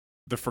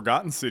The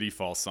Forgotten City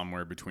falls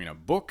somewhere between a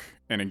book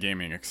and a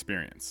gaming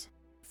experience.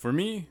 For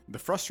me, the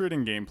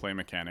frustrating gameplay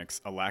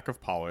mechanics, a lack of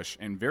polish,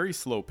 and very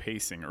slow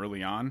pacing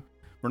early on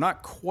were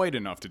not quite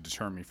enough to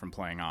deter me from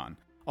playing on,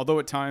 although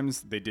at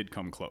times they did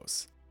come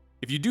close.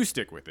 If you do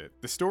stick with it,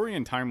 the story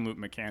and time loop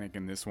mechanic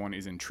in this one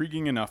is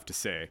intriguing enough to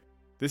say,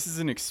 this is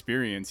an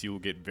experience you will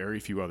get very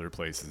few other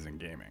places in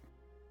gaming.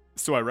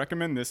 So I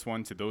recommend this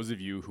one to those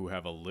of you who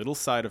have a little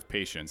side of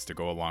patience to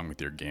go along with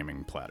your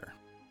gaming platter.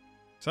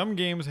 Some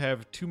games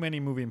have too many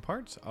moving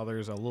parts,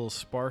 others a little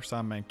sparse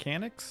on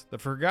mechanics. The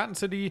Forgotten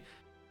City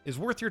is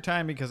worth your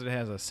time because it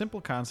has a simple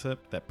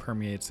concept that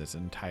permeates its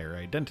entire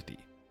identity.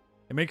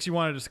 It makes you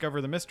want to discover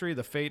the mystery,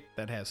 the fate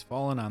that has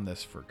fallen on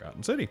this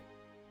Forgotten City.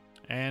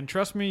 And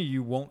trust me,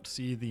 you won't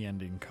see the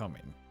ending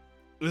coming.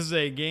 This is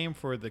a game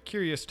for the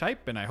curious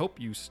type, and I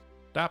hope you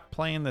stop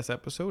playing this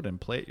episode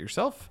and play it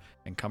yourself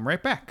and come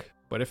right back.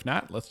 But if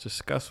not, let's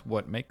discuss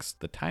what makes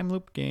the time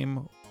loop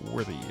game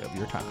worthy of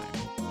your time.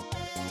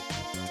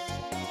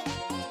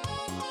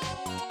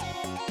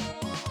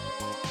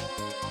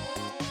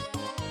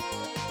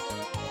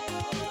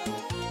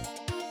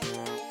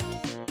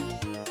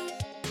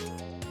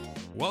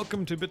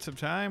 Welcome to Bits of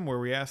Time, where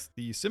we ask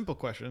the simple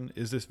question,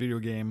 is this video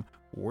game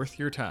worth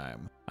your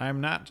time? I'm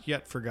not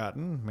yet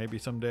forgotten. Maybe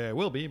someday I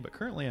will be, but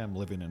currently I'm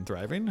living and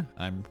thriving.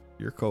 I'm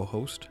your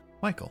co-host,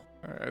 Michael.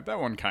 All right, that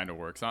one kind of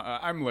works.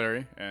 I'm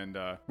Larry, and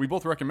we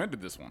both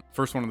recommended this one.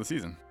 First one of the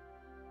season.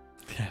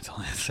 Yeah, it's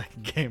only the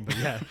second game, but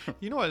yeah.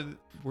 You know what?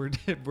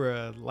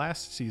 We're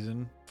last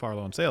season,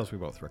 Farlow and Sales, we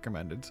both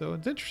recommended, so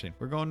it's interesting.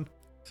 We're going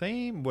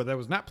same, well, that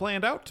was not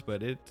planned out,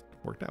 but it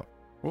worked out.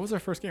 What was our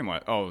first game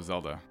like? Oh,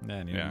 Zelda.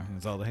 Man, yeah.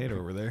 Zelda hater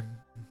over there.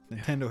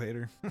 Nintendo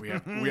hater.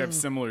 We have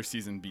similar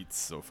season beats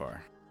so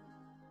far.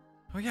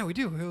 Oh yeah, we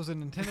do. It was a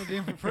Nintendo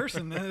game for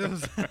person. It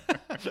was.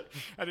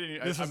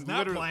 This was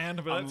not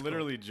planned, but I'm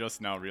literally just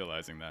now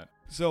realizing that.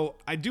 So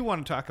I do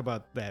want to talk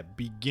about that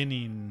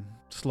beginning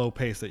slow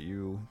pace that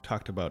you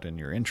talked about in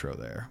your intro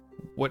there.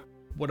 What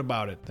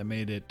about it that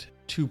made it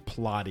too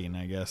plodding,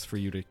 I guess, for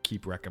you to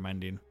keep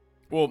recommending?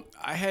 Well,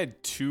 I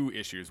had two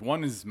issues.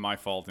 One is my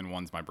fault and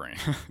one's my brain.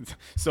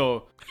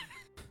 So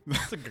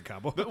that's a good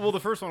combo. Well, the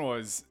first one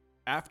was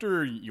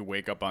after you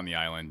wake up on the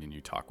island and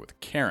you talk with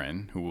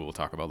Karen, who we will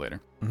talk about later,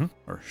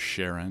 or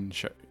Sharon.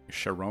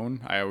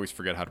 I always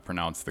forget how to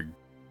pronounce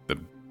the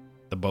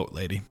boat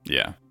lady.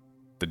 Yeah,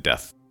 the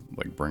death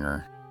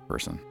bringer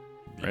person,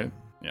 right?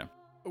 Yeah.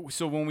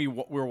 So when we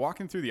were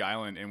walking through the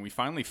island and we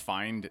finally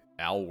find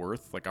Al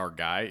Worth, our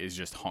guy is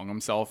just hung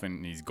himself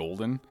and he's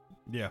golden.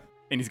 Yeah.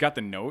 And he's got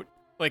the note.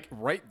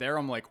 Right there,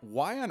 I'm like,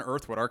 why on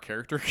earth would our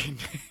character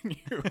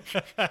continue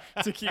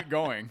to keep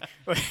going?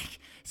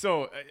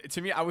 So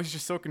to me, I was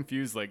just so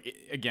confused.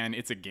 Again,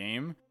 it's a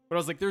game. But I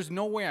was like, there's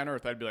no way on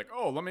earth I'd be like,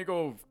 oh, let me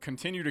go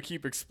continue to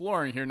keep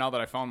exploring here now that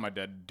I found my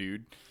dead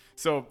dude.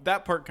 So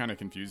that part kind of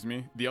confused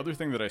me. The other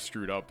thing that I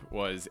screwed up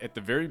was at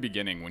the very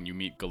beginning when you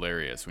meet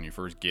Galerius, when you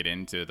first get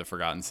into the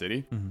Forgotten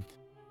City.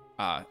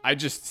 I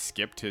just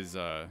skipped his,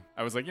 I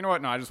was like, you know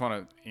what? No, I just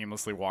want to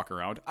aimlessly walk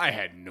around. I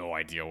had no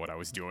idea what I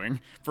was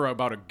doing for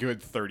about a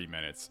good 30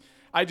 minutes.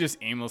 I just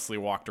aimlessly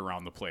walked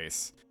around the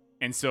place.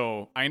 And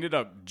so I ended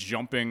up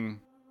jumping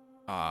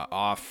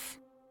off.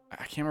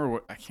 I can't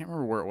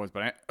remember where it was,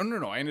 but I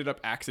ended up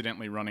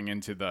accidentally running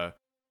into the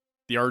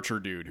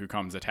archer dude who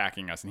comes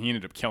attacking us, and he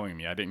ended up killing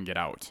me. I didn't get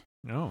out.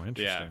 Oh,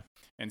 interesting.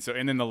 Yeah.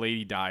 And then the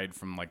lady died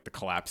from the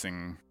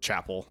collapsing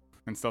chapel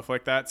and stuff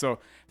like that. So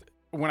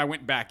when I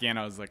went back in,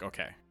 I was like,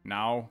 okay,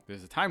 now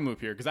there's a time loop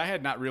here, because I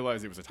had not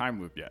realized it was a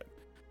time loop yet.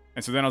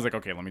 And so then I was like,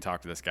 okay, let me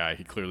talk to this guy.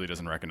 He clearly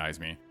doesn't recognize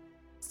me.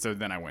 So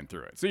then I went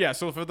through it. So yeah,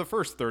 so for the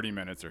first 30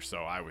 minutes or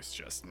so, I was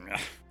just...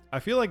 I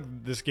feel like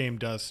this game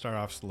does start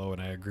off slow,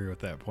 and I agree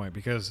with that point,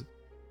 because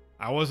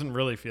I wasn't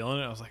really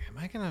feeling it. I was like, am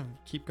I going to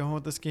keep going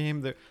with this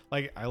game?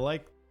 I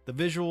like the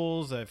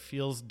visuals. It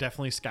feels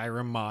definitely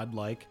Skyrim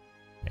mod-like,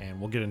 and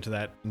we'll get into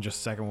that in just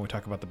a second when we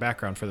talk about the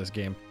background for this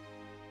game.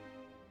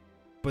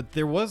 But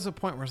there was a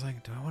point where I was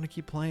like, do I want to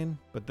keep playing?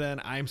 But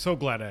then I'm so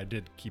glad I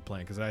did keep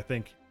playing, because I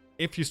think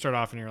if you start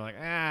off and you're like,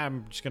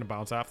 I'm just going to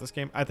bounce off this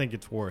game, I think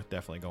it's worth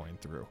definitely going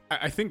through.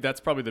 I think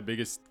that's probably the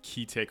biggest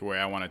key takeaway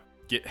I want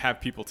to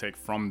have people take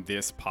from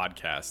this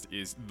podcast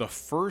is the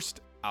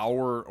first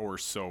hour or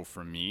so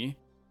for me,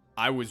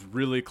 I was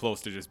really close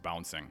to just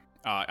bouncing.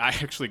 I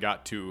actually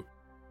got to,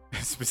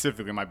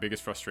 specifically my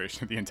biggest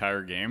frustration of the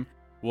entire game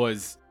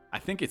was... I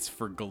think it's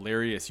for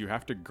Galerius, you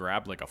have to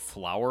grab a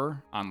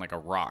flower on a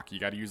rock. You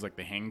got to use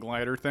the hang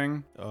glider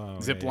thing,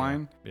 zip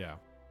line. Yeah.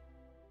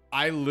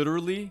 I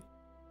literally,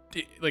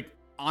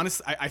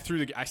 honestly,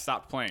 I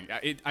stopped playing.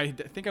 I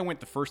think I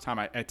went the first time.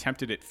 I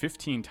attempted it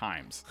 15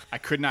 times. I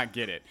could not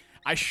get it.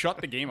 I shut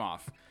the game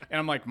off, and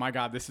I'm like, my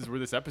God, this is where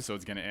this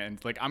episode's gonna end.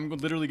 I'm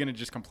literally gonna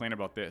just complain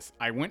about this.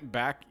 I went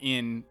back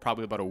in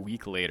probably about a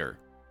week later,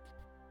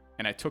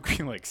 and it took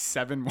me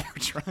 7 more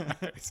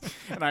tries,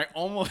 and I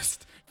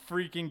almost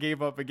freaking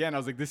gave up again. I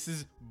was like, this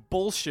is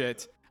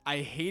bullshit. I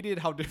hated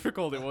how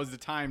difficult it was the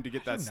time to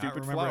get that I do not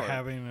stupid remember flower.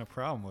 having a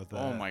problem with that.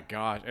 Oh my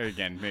gosh.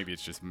 Again, maybe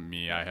it's just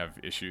me. I have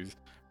issues.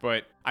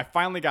 But I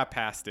finally got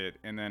past it,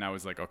 and then I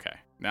was like, okay,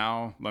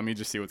 now let me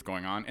just see what's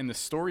going on. And the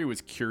story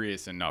was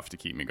curious enough to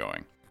keep me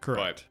going.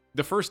 Correct. But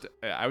the first,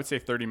 I would say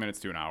 30 minutes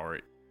to an hour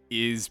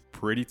is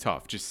pretty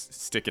tough. Just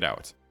stick it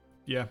out.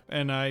 Yeah,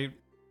 and I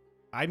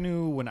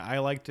knew when I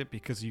liked it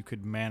because you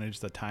could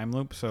manage the time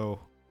loop. So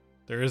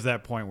there is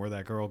that point where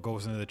that girl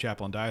goes into the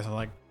chapel and dies. I'm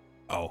like,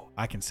 oh,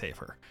 I can save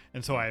her.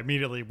 And so I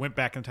immediately went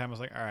back in time. I was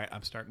like, all right,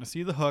 I'm starting to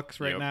see the hooks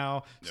right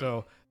now. Yep.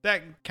 So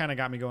that kind of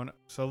got me going.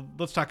 So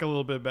let's talk a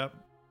little bit about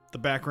the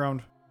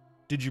background.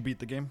 Did you beat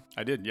the game?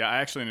 I did. Yeah, I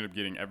actually ended up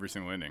getting every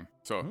single ending.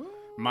 So Ooh,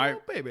 my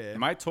baby.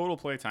 my total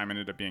playtime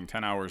ended up being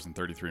 10 hours and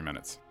 33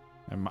 minutes.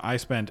 And I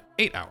spent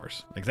 8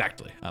 hours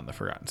exactly on the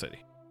Forgotten City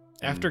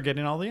after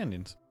getting all the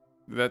endings.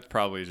 That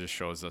probably just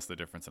shows us the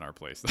difference in our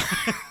place.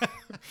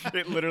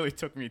 It literally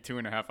took me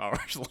 2.5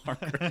 hours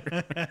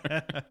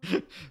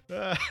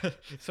longer.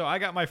 So I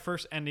got my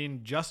first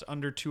ending just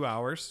under 2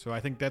 hours. So I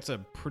think that's a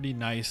pretty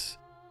nice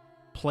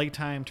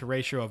playtime to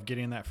ratio of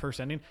getting that first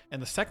ending.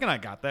 And the second I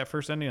got that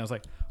first ending, I was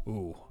like,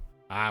 ooh,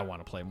 I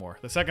want to play more.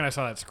 The second I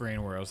saw that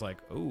screen where I was like,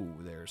 ooh,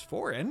 there's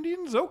 4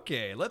 endings?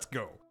 Okay, let's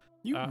go.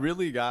 You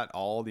really got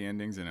all the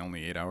endings in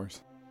only 8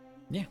 hours?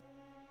 Yeah.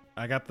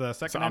 I got the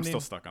second So I'm ending. still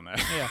stuck on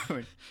that. Yeah.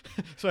 Like,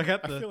 So I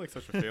got I the... feel like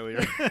such a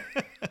failure.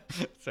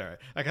 Sorry.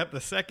 I got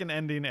the second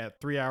ending at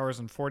 3 hours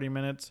and 40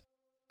 minutes.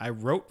 I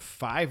wrote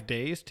 5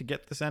 days to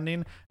get this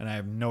ending, and I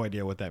have no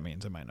idea what that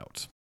means in my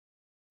notes.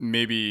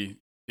 Maybe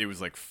it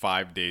was like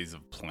 5 days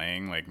of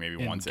playing, like maybe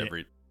once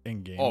every...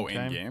 In-game Oh,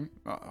 time. in-game?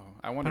 Uh-oh.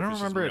 I wonder I if don't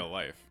it's just remember real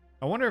life.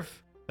 I wonder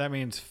if that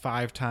means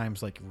 5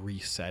 times like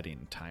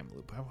resetting time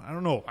loop. I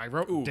don't know. I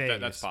wrote days.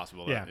 That's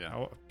possible. Yeah,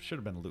 Yeah. Should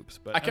have been loops.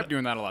 But I kept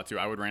doing that a lot too.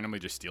 I would randomly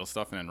just steal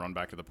stuff and then run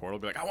back to the portal,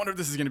 be like, I wonder if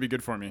this is going to be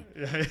good for me.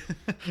 Yeah.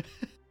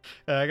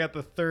 I got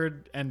the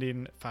third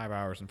ending 5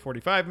 hours and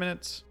 45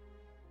 minutes.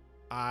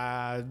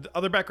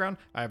 Other background,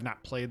 I have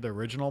not played the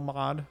original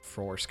mod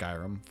for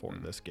Skyrim for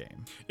this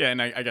game. Yeah, and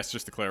I guess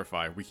just to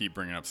clarify, we keep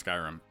bringing up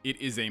Skyrim.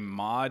 It is a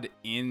mod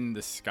in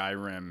the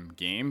Skyrim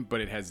game, but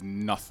it has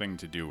nothing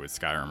to do with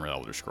Skyrim or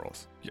Elder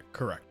Scrolls. Yeah,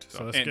 correct.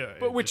 So that's and- good.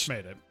 but It which just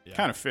made it. Yeah.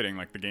 Kind of fitting,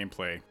 like the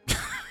gameplay.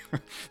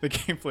 The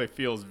gameplay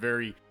feels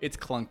it's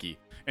clunky.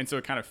 And so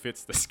it kind of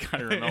fits the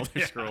Skyrim Elder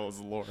Yeah. Scrolls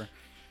lore.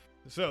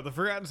 So, The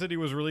Forgotten City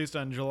was released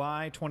on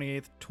July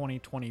 28th,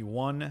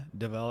 2021,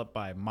 developed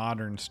by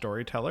Modern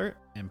Storyteller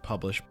and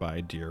published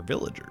by Dear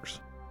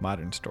Villagers.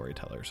 Modern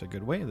Storyteller is a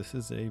good way. This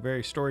is a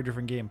very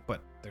story-driven game,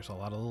 but there's a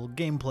lot of little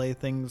gameplay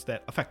things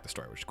that affect the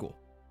story, which is cool.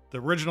 The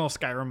original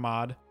Skyrim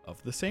mod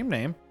of the same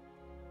name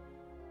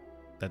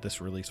that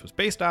this release was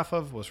based off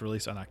of was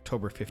released on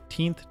October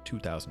 15th,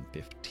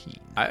 2015.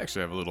 I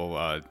actually have a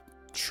little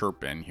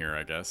chirp in here,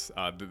 I guess.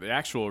 The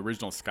actual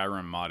original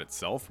Skyrim mod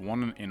itself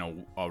won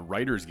in a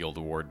Writers Guild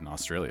Award in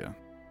Australia.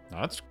 Oh,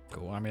 that's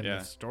cool. I mean,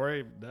 Yeah.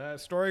 that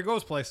story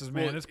goes places,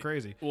 man. Well, it's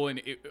crazy. Well,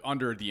 and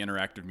under the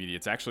interactive media,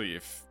 it's actually,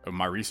 if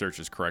my research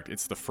is correct,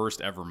 it's the first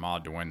ever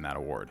mod to win that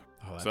award.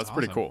 Oh, So that's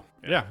pretty awesome. cool.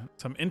 Yeah,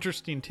 some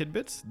interesting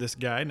tidbits. This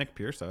guy, Nick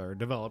Pierce, our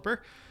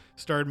developer,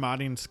 started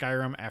modding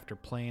Skyrim after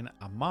playing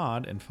a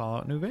mod in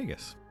Fallout New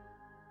Vegas.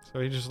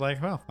 So he's just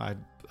like, well,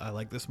 I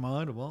like this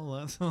mod. Well,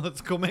 let's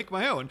go make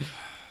my own.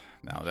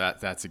 Now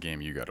that's a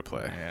game you got to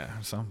play. Yeah,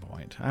 at some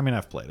point. I mean,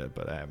 I've played it,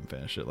 but I haven't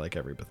finished it like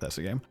every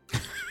Bethesda game.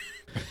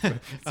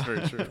 That's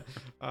very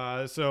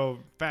true. So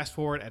fast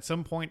forward, at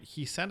some point,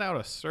 he sent out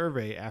a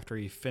survey after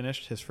he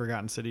finished his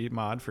Forgotten City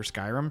mod for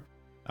Skyrim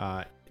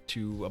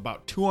to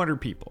about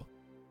 200 people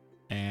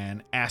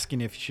and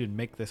asking if he should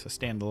make this a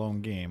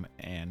standalone game,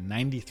 and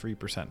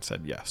 93%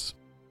 said yes.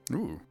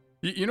 Ooh.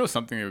 You know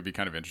something that would be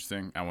kind of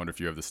interesting? I wonder if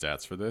you have the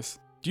stats for this.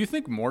 Do you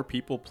think more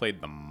people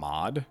played the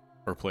mod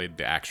or played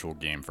the actual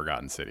game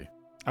Forgotten City?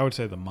 I would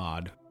say the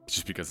mod.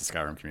 Just because the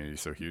Skyrim community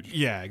is so huge.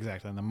 Yeah,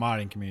 exactly. And the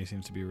modding community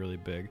seems to be really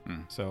big.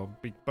 So,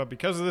 but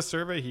because of this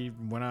survey, he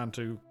went on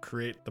to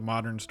create the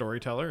Modern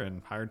Storyteller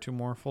and hired 2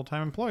 more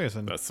full-time employees.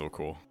 And That's so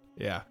cool.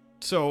 yeah.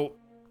 So,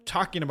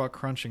 talking about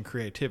crunch and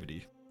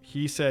creativity,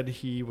 he said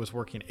he was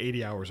working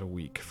 80 hours a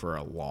week for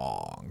a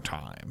long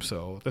time.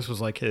 So, this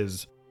was like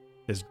his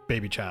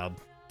baby child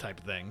type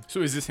of thing.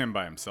 So is this him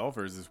by himself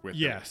or is this with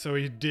Yeah, so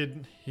he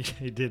did.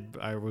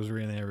 I was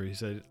reading the interview. He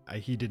said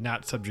he did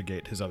not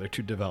subjugate his other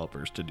 2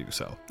 developers to do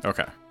so.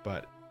 Okay.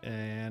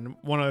 And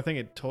one other thing,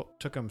 it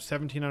took him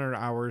 1,700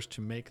 hours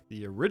to make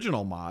the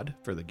original mod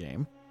for the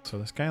game. So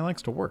this guy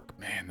likes to work.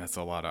 Man, that's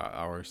a lot of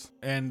hours.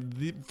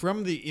 And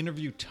from the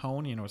interview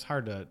tone, it's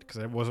hard to, because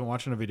I wasn't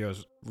watching the video, I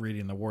was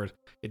reading the words.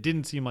 It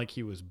didn't seem like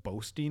he was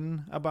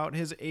boasting about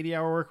his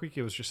 80-hour work week.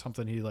 It was just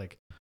something he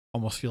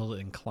almost feels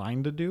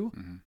inclined to do,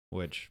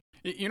 which...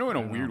 in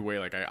a weird way,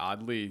 I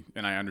oddly,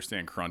 and I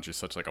understand crunch is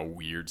such a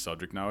weird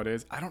subject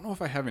nowadays. I don't know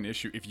if I have an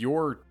issue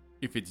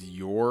if it's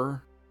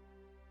your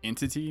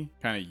entity,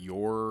 kind of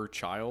your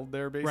child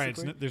there,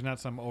 basically. Right, there's not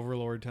some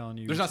overlord telling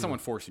you. There's not someone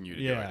forcing you to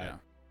do it. Yeah.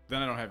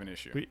 Then I don't have an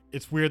issue.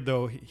 It's weird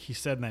though. He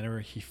said in that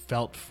interview he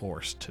felt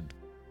forced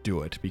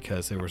do it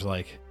because there was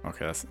like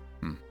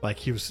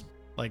he was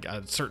like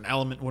a certain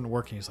element wouldn't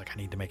work and he's like, I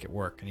need to make it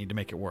work. And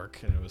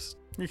it was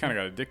You kind of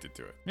got addicted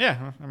to it.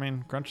 Yeah, I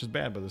mean, crunch is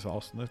bad, but this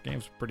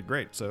game's pretty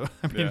great. So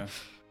I mean,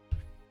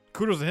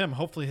 kudos to him.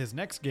 Hopefully his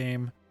next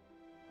game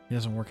he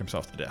doesn't work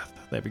himself to death.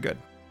 That'd be good.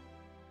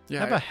 Yeah,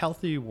 have a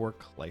healthy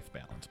work-life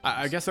balance.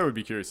 I guess I would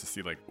be curious to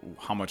see like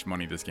how much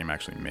money this game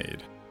actually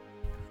made.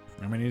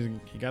 I mean,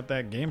 he got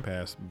that Game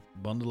Pass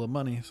bundle of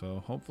money,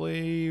 so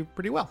hopefully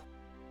pretty well.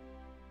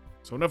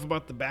 So enough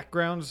about the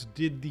backgrounds.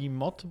 Did the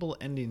multiple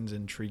endings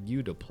intrigue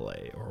you to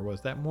play, or was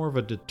that more of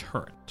a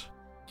deterrent?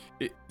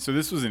 So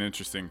this was an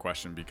interesting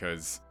question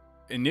because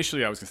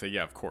initially I was gonna say,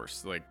 yeah, of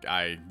course. Like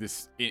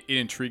it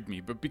intrigued me,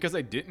 but because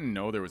I didn't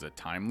know there was a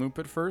time loop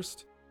at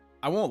first,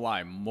 I won't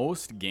lie.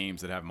 Most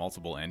games that have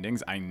multiple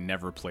endings, I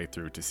never play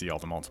through to see all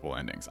the multiple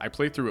endings. I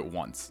played through it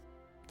once.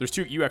 There's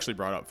two. You actually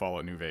brought up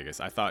Fallout New Vegas.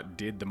 I thought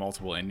did the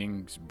multiple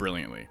endings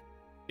brilliantly.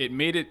 It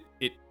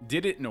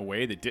did it in a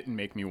way that didn't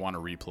make me want to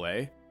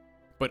replay.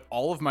 But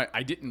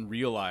I didn't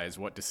realize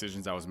what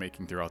decisions I was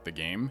making throughout the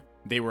game,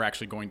 they were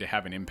actually going to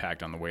have an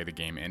impact on the way the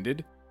game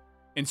ended.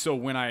 And so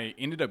when I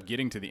ended up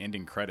getting to the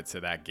ending credits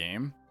of that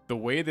game, the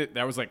way that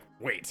was like,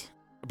 wait,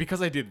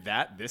 because I did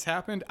that, this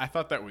happened. I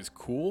thought that was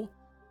cool,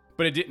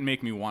 but it didn't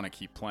make me want to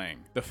keep playing.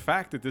 The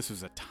fact that this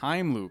was a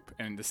time loop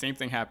and the same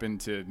thing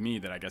happened to me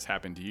that I guess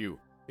happened to you.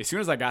 As soon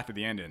as I got to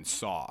the end and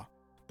saw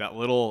that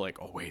little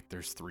like, oh wait,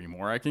 there's 3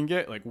 more I can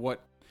get. Like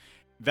what?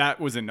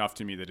 That was enough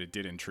to me that it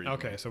did intrigue me.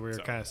 Okay, so we were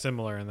kind of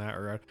similar in that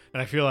regard.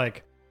 And I feel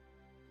like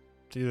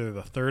it's either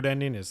the third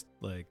ending is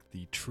like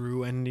the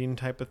true ending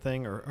type of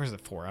thing, or is it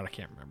 4? I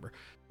can't remember.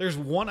 There's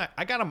one,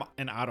 I got them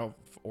in out of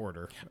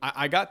order.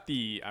 I got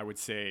I would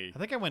say, I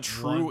think I went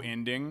true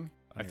ending,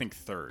 I think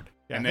third.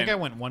 Yeah, and I think I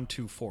went 1,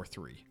 2, 4,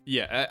 3.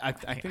 Yeah, I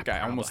think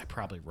I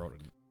probably wrote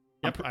it.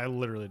 Yep,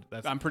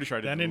 I'm pretty sure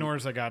I did. The ending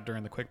orders I got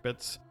during the quick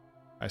bits,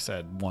 I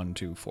said 1,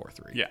 2, 4,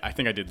 3. Yeah, I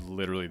think I did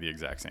literally the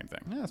exact same thing.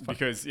 Yeah, that's fine.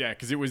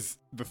 Because it was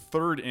the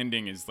third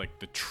ending is like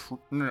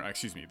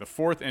the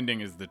fourth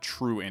ending is the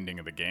true ending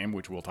of the game,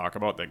 which we'll talk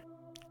about. Like,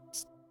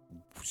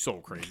 so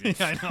crazy.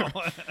 I know.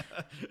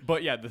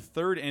 But yeah, the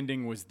third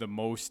ending was the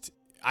most.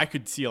 I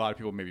could see a lot of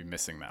people maybe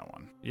missing that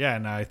one. Yeah,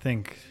 and I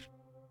think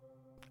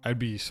I'd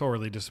be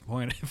sorely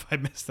disappointed if I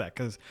missed that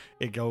because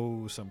it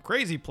goes some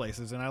crazy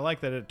places, and I like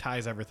that it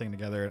ties everything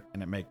together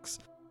and it makes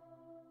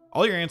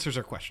all your answers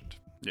are questioned.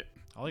 Yeah.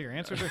 All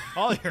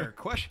your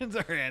questions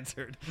are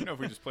answered. You know, if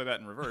we just play that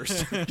in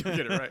reverse, you get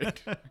it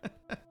right.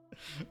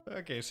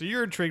 Okay, so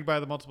you're intrigued by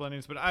the multiple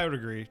endings, but I would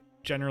agree.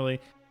 Generally,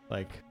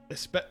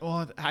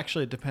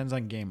 actually, it depends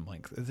on game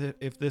length.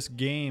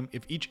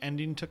 If each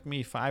ending took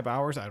me 5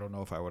 hours, I don't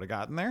know if I would have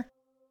gotten there.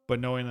 But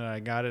knowing that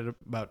I got it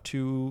about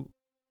 1.5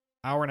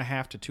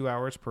 hours to 2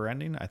 hours per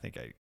ending, I think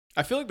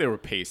I feel like they were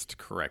paced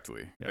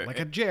correctly. Yeah, like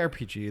a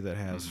JRPG that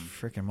has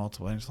freaking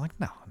multiple endings. Like,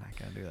 no, I'm not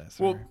going to do that.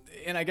 Sorry. Well,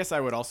 and I guess I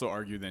would also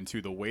argue then,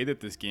 too, the way that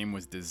this game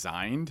was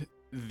designed,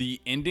 the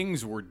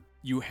endings were,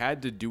 you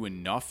had to do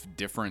enough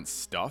different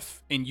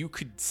stuff, and you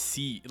could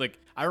see, like,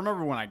 I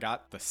remember when I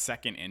got the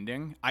second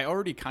ending, I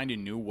already kind of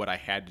knew what I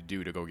had to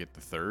do to go get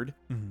the third.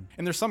 Mm-hmm.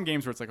 And there's some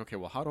games where it's like, okay,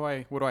 well,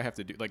 what do I have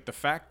to do? Like, the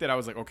fact that I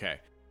was like, okay,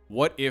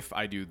 what if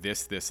I do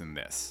this, this, and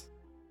this?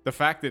 The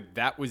fact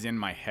that was in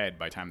my head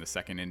by the time the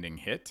second ending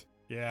hit,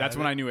 that's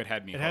when I knew it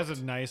had me. It has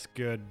a nice,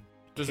 good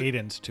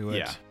cadence to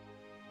it,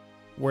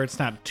 where it's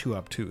not too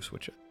obtuse,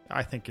 which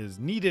I think is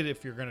needed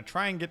if you're going to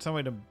try and get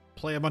somebody to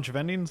play a bunch of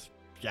endings.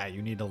 Yeah,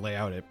 you need to lay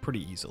out it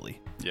pretty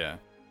easily. Yeah.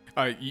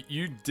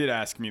 You did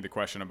ask me the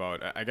question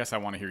about, I guess I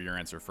want to hear your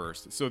answer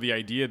first. So the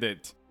idea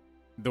that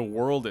the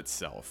world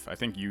itself, I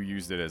think you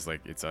used it as like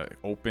it's a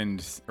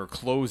opened or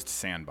closed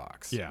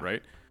sandbox,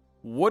 right?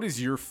 What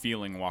is your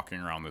feeling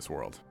walking around this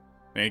world?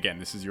 And again,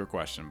 this is your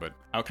question, but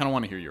I kind of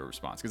want to hear your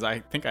response because I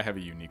think I have a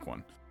unique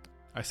one.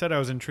 I said I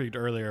was intrigued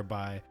earlier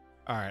by,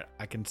 all right,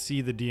 I can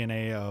see the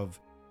DNA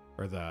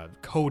or the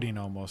coding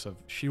almost of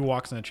she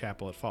walks in the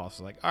chapel, it falls.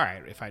 So like, all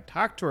right, if I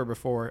talk to her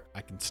before,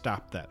 I can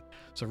stop that.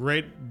 So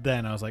right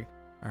then I was like,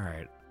 all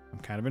right, I'm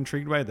kind of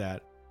intrigued by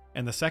that.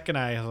 And the second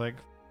I was like,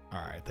 all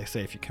right, they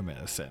say if you commit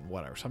a sin,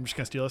 whatever. So I'm just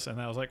going to steal this. And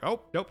I was like,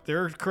 oh, nope,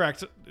 they're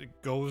correct. It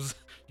goes,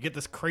 you get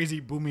this crazy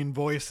booming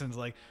voice and it's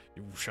like,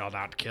 you shall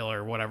not kill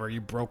her, whatever.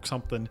 You broke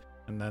something.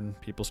 And then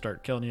people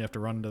start killing you. You have to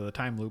run into the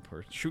time loop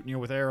or shooting you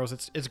with arrows.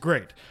 It's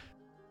great.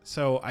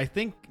 So I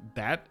think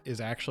that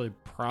is actually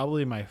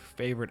probably my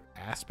favorite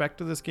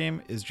aspect of this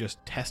game is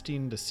just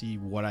testing to see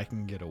what I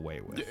can get away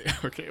with.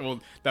 Okay,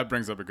 well, that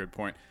brings up a good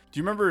point. Do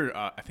you remember,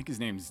 I think his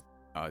name's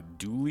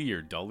Dooley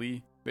or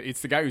Dully?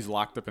 It's the guy who's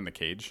locked up in the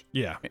cage.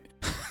 Yeah.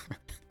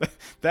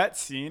 That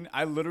scene,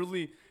 I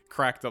literally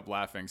cracked up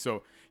laughing.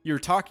 So you're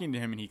talking to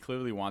him and he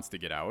clearly wants to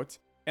get out.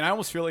 And I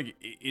almost feel like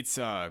it's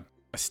a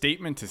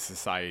statement to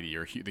society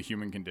or the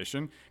human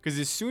condition. Because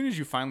as soon as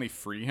you finally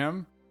free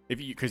him,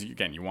 because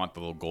again, you want the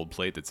little gold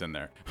plate that's in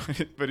there.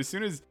 But as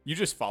soon as you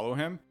just follow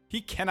him,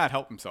 he cannot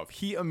help himself.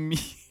 He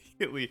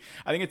immediately,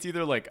 I think it's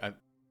either like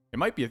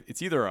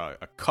it's either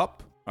a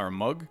cup or a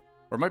mug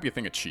Or it might be a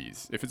thing of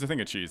cheese. If it's a thing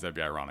of cheese, that'd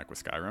be ironic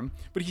with Skyrim.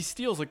 But he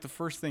steals like the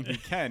first thing he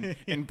can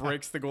and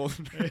breaks the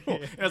golden rule.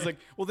 And I was like,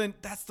 well, then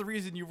that's the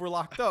reason you were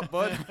locked up,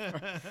 bud.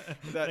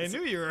 I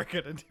knew you were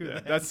going to do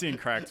that. That scene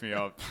cracked me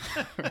up.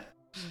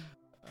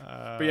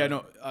 But yeah,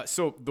 no.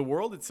 So the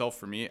world itself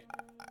for me,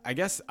 I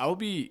guess I'll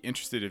be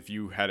interested if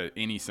you had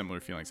any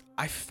similar feelings.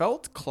 I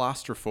felt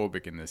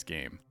claustrophobic in this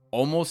game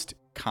almost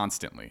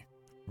constantly.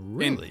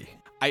 Really?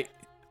 And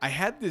I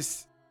had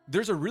this.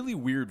 There's a really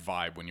weird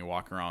vibe when you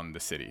walk around the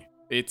city.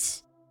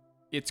 It's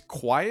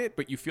quiet,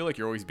 but you feel like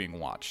you're always being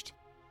watched.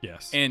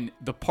 Yes. And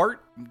the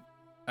part,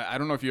 I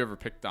don't know if you ever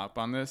picked up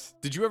on this.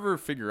 Did you ever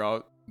figure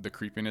out the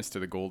creepiness to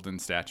the golden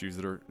statues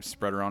that are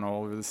spread around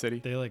all over the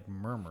city? They like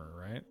murmur,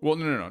 right? Well,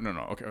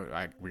 no.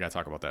 Okay, we gotta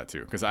talk about that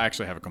too, because I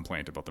actually have a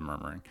complaint about the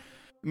murmuring.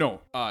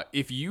 No,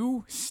 if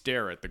you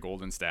stare at the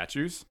golden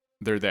statues,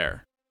 they're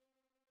there.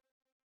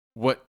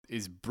 What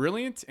is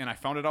brilliant, and I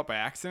found it out by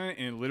accident,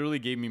 and it literally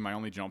gave me my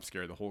only jump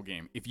scare the whole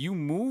game. If you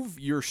move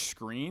your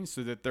screen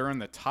so that they're in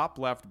the top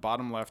left,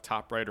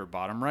 top right, or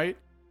bottom right,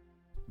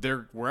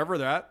 they're wherever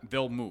they're at,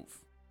 they'll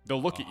move.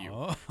 They'll look at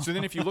you. So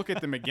then if you look at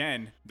them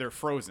again, they're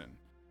frozen.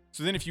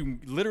 So then if you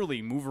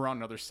literally move around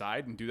another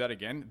side and do that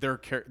again,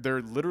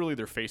 they're literally,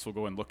 their face will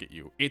go and look at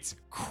you. It's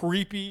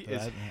creepy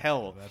as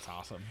hell. That's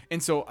awesome.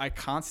 And so I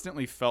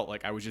constantly felt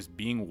like I was just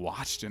being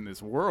watched in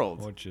this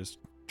world. Which is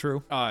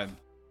true.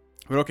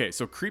 But okay,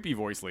 so creepy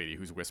voice lady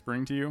who's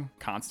whispering to you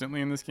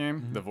constantly in this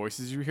game, the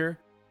voices you hear,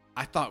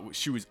 I thought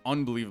she was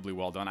unbelievably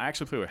well done. I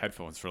actually played with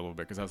headphones for a little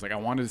bit because I was like, I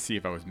wanted to see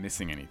if I was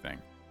missing anything.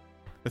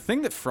 The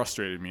thing that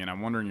frustrated me, and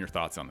I'm wondering your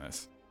thoughts on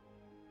this,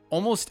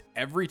 almost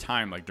every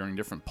time, like during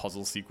different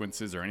puzzle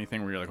sequences or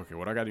anything where you're like, okay,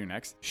 what do I gotta do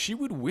next? She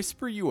would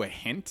whisper you a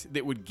hint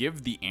that would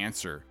give the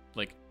answer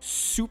like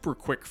super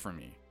quick for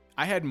me.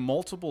 I had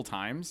multiple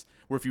times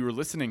where if you were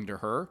listening to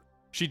her,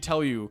 she'd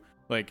tell you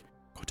like,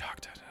 go talk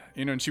to her.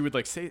 And she would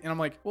like say, and I'm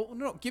like, well,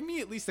 no, give me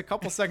at least a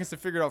couple seconds to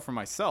figure it out for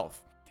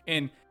myself.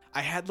 And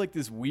I had like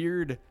this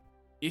weird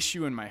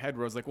issue in my head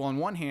where I was like, well, on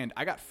one hand,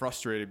 I got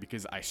frustrated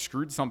because I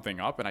screwed something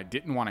up and I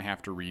didn't want to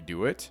have to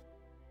redo it.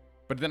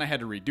 But then I had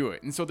to redo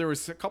it. And so there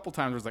was a couple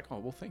times where I was like, oh,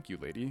 well, thank you,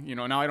 lady.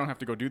 Now I don't have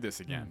to go do this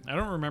again. I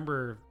don't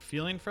remember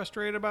feeling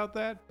frustrated about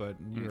that, but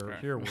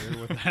you're weird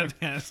with that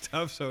kind of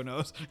stuff, so who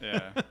knows?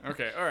 Yeah.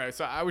 Okay. All right.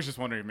 So I was just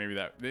wondering maybe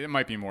that it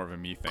might be more of a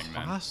me thing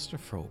then.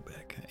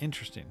 Claustrophobic.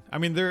 Interesting. I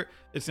mean,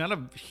 it's not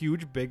a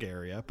huge, big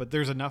area, but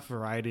there's enough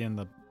variety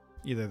in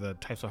either the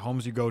types of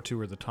homes you go to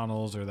or the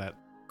tunnels or that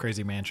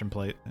crazy mansion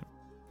mansion.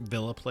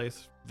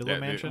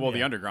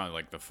 The underground,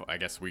 like I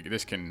guess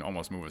this can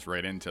almost move us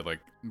right into like,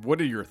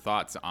 what are your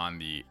thoughts on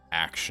the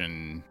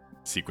action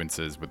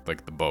sequences with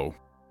like the bow?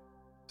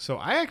 So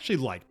I actually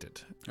liked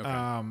it. Okay.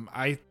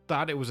 I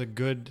thought it was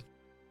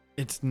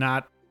it's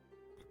not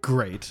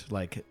great,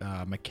 like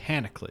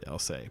mechanically, I'll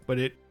say, but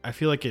I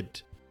feel like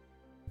it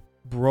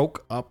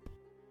broke up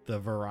the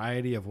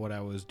variety of what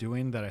I was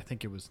doing that I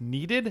think it was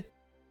needed.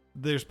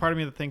 There's part of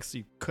me that thinks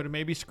you could have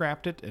maybe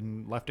scrapped it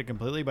and left it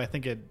completely, but I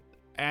think it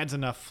adds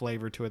enough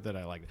flavor to it that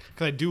I like it.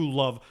 Because I do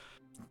love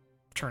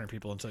turning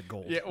people into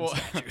gold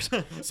statues.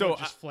 So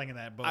just flinging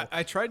that bow.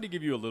 I tried to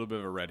give you a little bit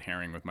of a red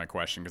herring with my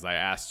question because I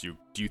asked you,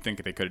 do you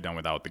think they could have done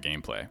without the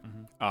gameplay?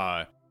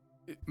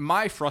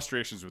 My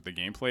frustrations with the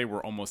gameplay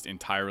were almost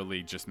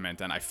entirely just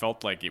meant, and I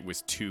felt like it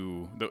was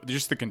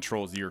just the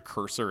controls, your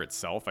cursor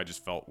itself, I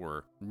just felt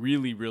were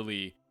really,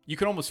 really, you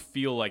could almost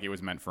feel like it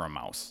was meant for a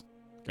mouse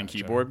and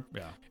keyboard.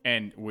 Yeah.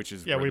 And which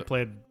is, we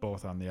played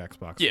both on the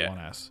Xbox One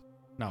S.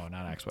 No,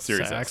 not Xbox.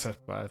 Series X.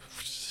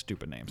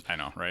 Stupid names. I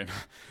know, right?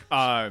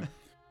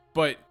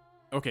 But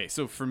okay,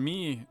 so for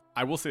me,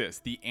 I will say this: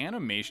 the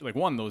animation, like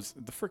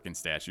the freaking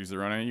statues that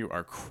run at you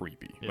are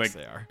creepy. Yes, like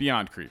they are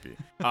beyond creepy.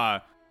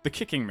 The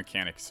kicking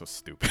mechanic is so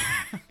stupid.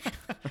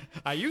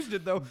 I used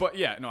it though, but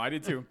yeah, no, I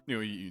did too.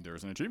 There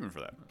was an achievement for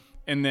that,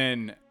 and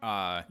then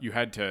you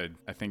had to,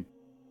 I think,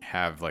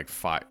 have like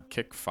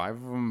kick 5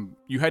 of them.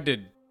 You had to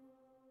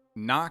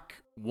knock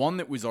one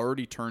that was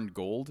already turned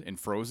gold and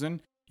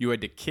frozen. You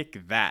had to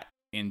kick that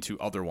into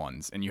other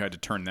ones, and you had to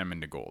turn them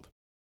into gold.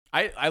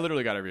 I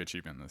literally got every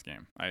achievement in this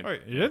game.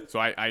 You did?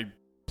 So I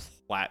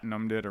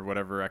platinumed it or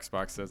whatever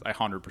Xbox says. I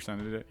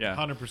 100%ed it. Yeah,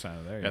 100%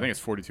 of there. Yeah, I think it's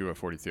 42 of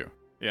 42.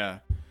 Yeah.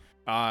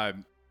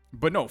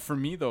 But no, for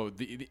me though,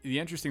 the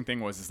interesting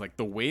thing was like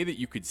the way that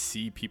you could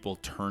see people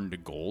turn to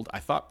gold. I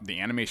thought the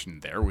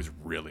animation there was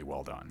really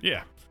well done.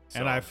 Yeah. So,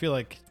 and I feel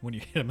like when you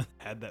hit them, it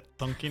had that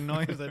thunking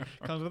noise that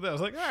comes with it. I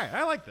was like, all right,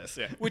 I like this.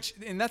 Yeah.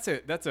 That's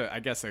a I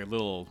guess a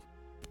little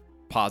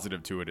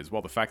positive to it as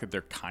well. The fact that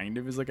there kind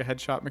of is like a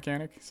headshot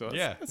mechanic. So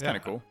that's kind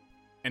of cool.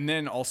 And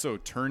then also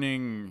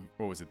turning,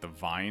 the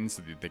vines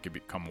so that they could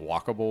become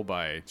walkable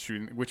by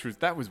shooting,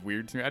 that was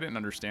weird to me. I didn't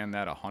understand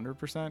that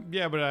 100%.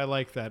 Yeah, but I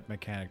like that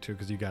mechanic too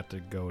because you got to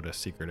go to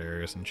secret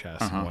areas and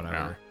chests and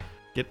whatever.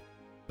 Yeah.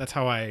 That's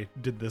how I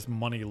did this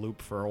money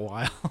loop for a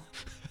while.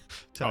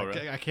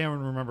 Really? I can't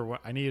even remember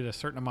what I needed. A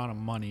certain amount of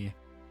money.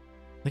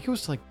 I think it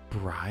was like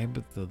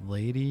bribe the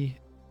lady.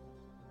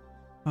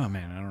 Oh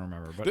man, I don't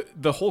remember. But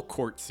the whole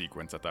court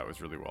sequence I thought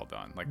was really well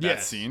done. Like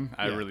that scene,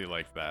 I really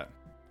liked that.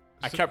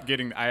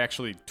 I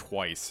actually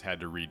twice had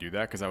to redo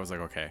that because I was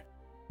like, okay,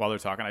 while they're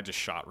talking, I just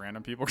shot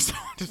random people because I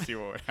wanted to see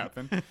what would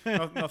happen.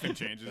 Nothing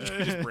changes.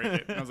 You just break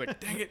it. And I was like,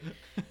 dang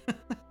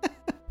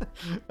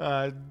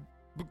it.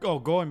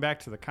 Going back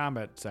to the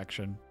combat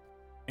section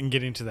and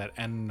getting to that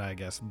end, I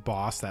guess,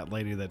 boss, that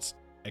lady that's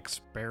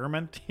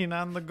experimenting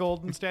on the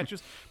golden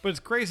statues. But it's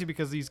crazy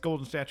because these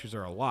golden statues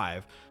are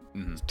alive,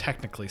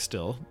 technically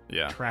still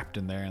trapped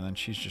in there, and then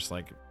she's just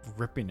like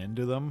ripping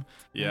into them.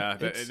 Yeah,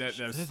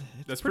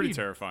 that's pretty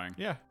terrifying.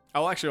 Yeah.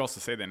 I'll actually also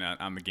say that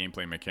on the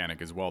gameplay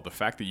mechanic as well, the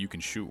fact that you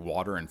can shoot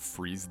water and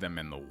freeze them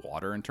in the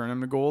water and turn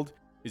them to gold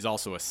is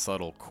also a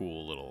subtle,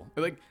 cool little...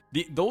 Like,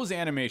 those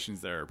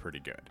animations there are pretty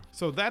good.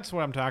 So that's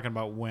what I'm talking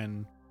about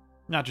when...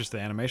 Not just the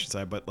animation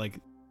side, but, like,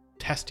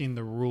 testing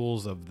the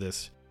rules of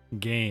this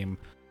game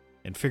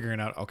and figuring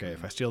out, okay,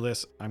 if I steal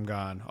this, I'm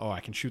gone. Oh, I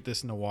can shoot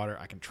this in the water.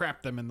 I can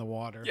trap them in the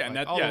water. Yeah,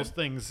 like, and those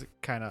things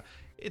kind of...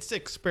 It's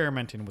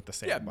experimenting with the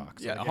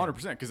sandbox. Yeah,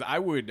 100%. Because I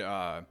would...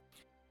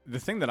 the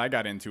thing that I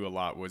got into a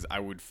lot was I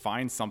would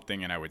find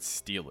something and I would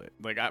steal it.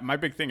 Like my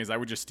big thing is I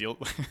would just steal.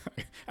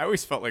 I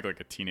always felt like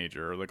a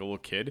teenager or like a little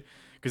kid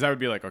because I would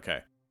be like, okay,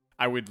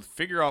 I would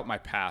figure out my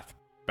path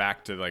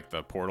back to like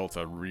the portal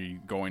to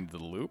go into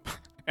the loop,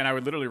 and I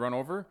would literally run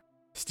over,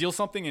 steal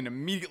something, and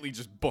immediately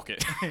just book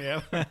it.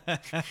 Yeah.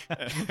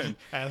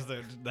 As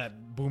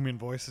that booming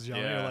voice is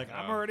yelling, you're like,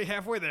 I'm already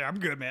halfway there. I'm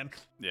good, man.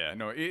 Yeah,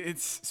 no,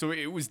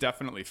 it was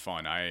definitely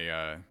fun.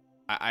 I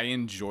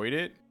enjoyed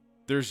it.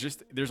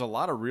 There's a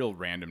lot of real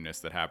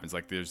randomness that happens.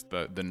 Like there's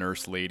the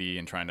nurse lady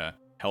and trying to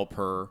help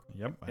her.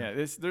 Yep. Yeah,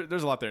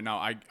 there's a lot there. Now,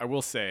 I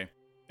will say,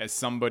 as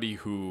somebody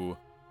who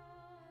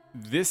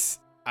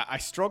I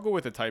struggle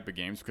with the type of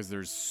games because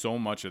there's so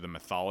much of the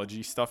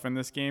mythology stuff in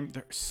this game.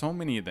 There's so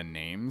many of the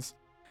names.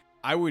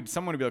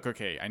 Someone would be like,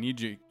 okay, I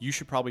need you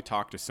should probably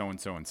talk to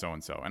so-and-so and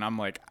so-and-so. And I'm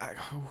like,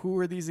 who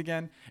are these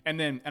again?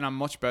 And I'm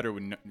much better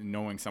with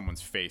knowing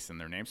someone's face and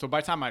their name. So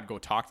by the time I'd go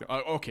talk to,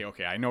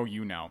 okay, I know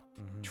you now.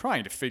 Mm-hmm.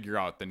 Trying to figure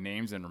out the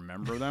names and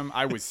remember them,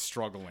 I was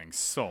struggling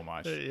so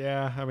much.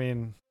 Yeah, I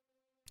mean,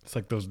 it's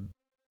like those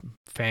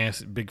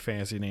big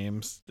fancy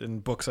names in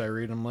books I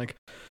read. I'm like,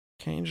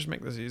 can't you just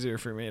make this easier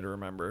for me to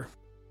remember?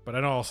 But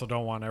I also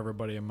don't want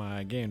everybody in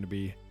my game to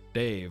be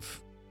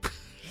Dave.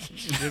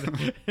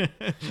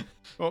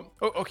 Well,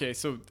 okay,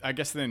 so I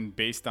guess then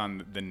based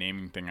on the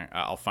naming thing,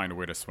 I'll find a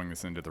way to swing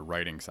this into the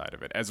writing side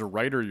of it. As a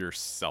writer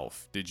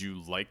yourself, did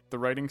you like the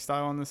writing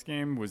style in this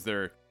game?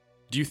 Do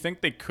you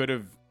think they could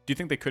have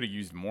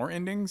used more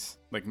endings?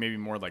 Like maybe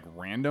more like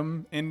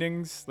random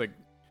endings? Like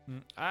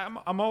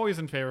I'm always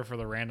in favor for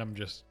the random,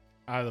 just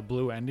out of the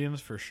blue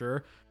endings for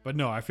sure. But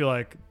no, I feel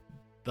like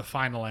the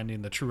final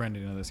ending, the true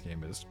ending of this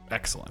game is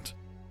excellent.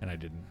 And I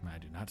did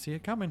not see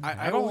it coming.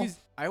 I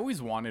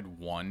always wanted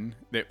one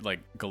that like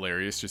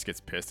Galerius just gets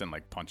pissed and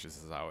like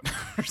punches us out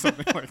or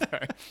something like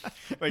that.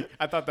 Like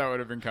I thought that would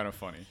have been kind of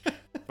funny,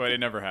 but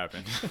it never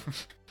happened.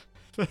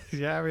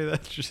 Yeah, I mean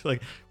that's just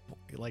like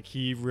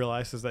he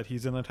realizes that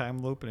he's in a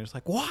time loop and he's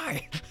like,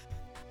 why?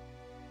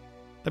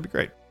 That'd be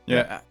great.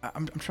 Yeah,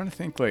 I'm trying to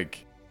think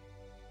like.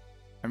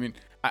 I mean,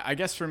 I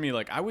guess for me,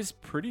 like I was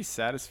pretty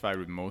satisfied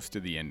with most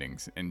of the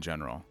endings in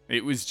general.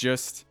 It was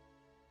just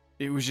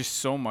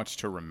so much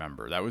to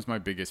remember. That was my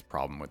biggest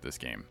problem with this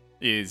game.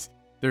 They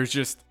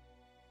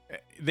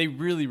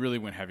really, really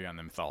went heavy on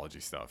the mythology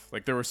stuff.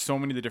 Like there were so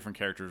many of the different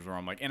characters where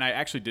I'm like, and I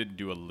actually did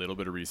do a little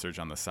bit of research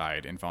on the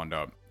side and found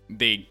out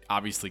they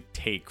obviously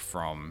take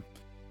from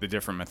the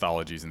different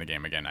mythologies in the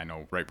game. Again, I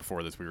know right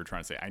before this we were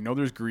trying to say, I know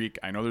there's Greek,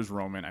 I know there's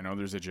Roman, I know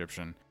there's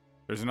Egyptian.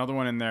 There's another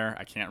one in there.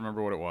 I can't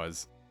remember what it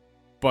was.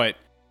 But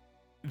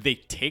they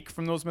take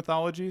from those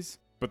mythologies,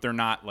 but they're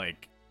not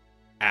like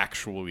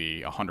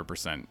actually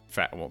 100%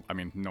 well, I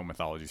mean, no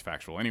mythology is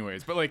factual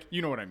anyways, but like,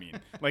 you know what I mean?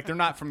 Like they're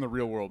not from the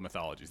real world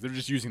mythologies. They're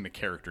just using the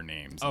character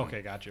names.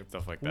 Okay, gotcha.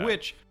 Stuff like that.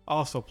 Which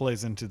also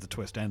plays into the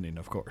twist ending,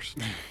 of course.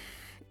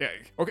 Yeah.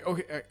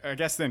 Okay. I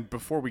guess then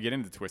before we get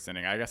into the twist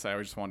ending, I guess I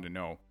just wanted to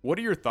know, what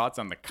are your thoughts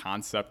on the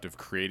concept of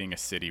creating a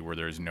city where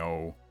there's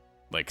no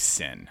like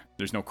sin,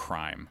 there's no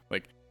crime?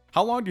 Like,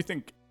 how long do you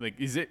think, like,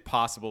 is it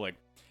possible, like,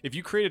 if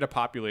you created a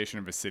population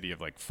of a city of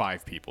like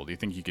 5 people, do you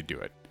think you could do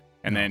it?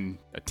 And then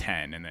a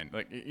 10, and then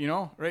like, you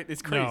know, right?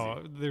 It's crazy.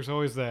 No, there's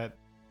always that.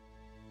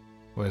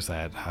 What is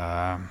that?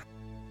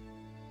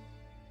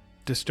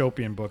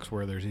 Dystopian books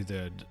where there's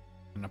either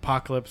an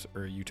apocalypse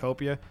or a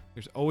utopia.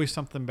 There's always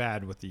something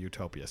bad with the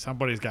utopia.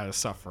 Somebody's got to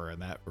suffer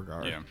in that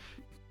regard. Yeah.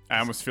 I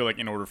almost feel like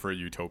in order for a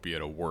utopia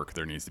to work,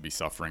 there needs to be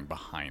suffering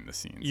behind the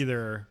scenes.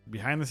 Either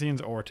behind the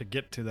scenes or to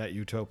get to that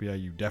utopia,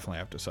 you definitely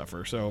have to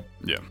suffer. So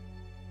yeah,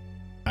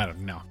 I don't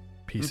know.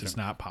 Peace is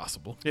not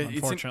possible,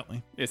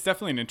 unfortunately. It's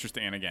definitely an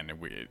interesting, and again,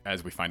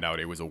 as we find out,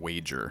 it was a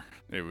wager.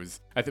 It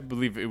was,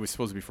 believe it was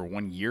supposed to be for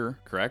 1 year,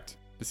 correct?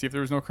 To see if there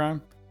was no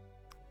crime?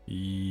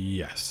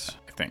 Yes.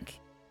 I think.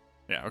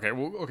 Yeah, okay,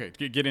 well, okay,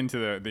 get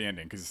into the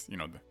ending, because, you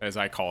know, as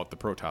I call it, the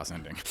Protoss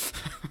ending.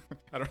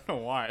 I don't know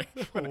why.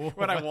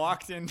 When I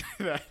walked into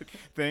that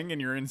thing and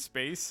you're in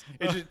space,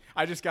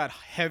 I just got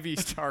heavy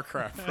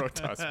StarCraft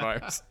Protoss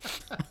vibes.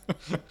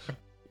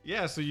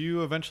 Yeah, so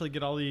you eventually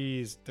get all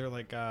these. They're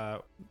like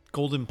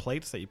golden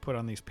plates that you put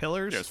on these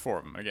pillars. Yeah, there's 4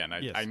 of them. Again,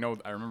 I know.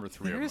 I remember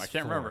 3 of them. I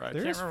can't remember. I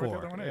can't remember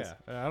what the other one is.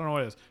 Yeah, I don't know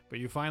what it is. But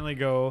you finally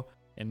go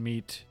and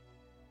meet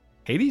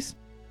Hades.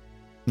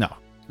 No,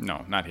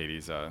 not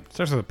Hades.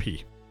 starts with a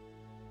P,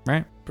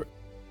 right?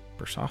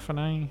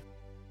 Persephone.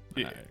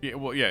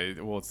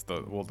 It's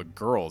the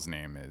girl's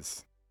name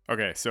is.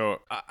 Okay,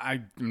 so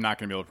I'm not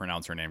gonna be able to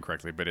pronounce her name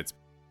correctly, but it's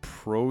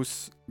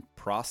Proserpina.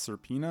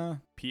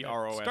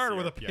 Proserpina. Started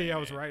with a P. I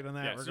was right on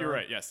that. Yes, regard. you're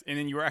right. Yes, and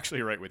then you were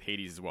actually right with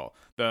Hades as well.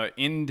 The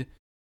end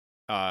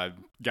guy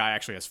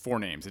actually has 4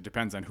 names. It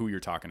depends on who you're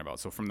talking about.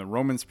 So from the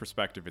Romans'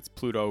 perspective, it's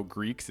Pluto.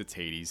 Greeks, it's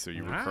Hades. So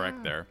you were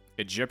correct there.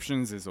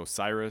 Egyptians is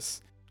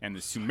Osiris, and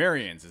the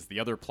Sumerians is the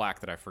other plaque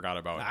that I forgot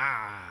about.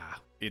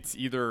 It's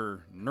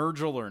either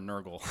Nergal or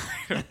Nurgle.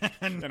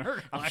 And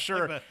I'm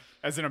sure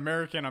as an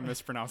American, I'm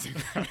mispronouncing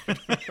that.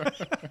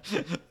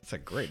 It's a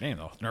great name,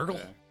 though. Nurgle.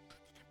 Yeah.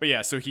 But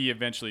yeah, so he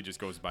eventually just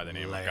goes by the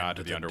name of God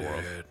of the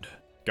Underworld.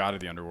 God of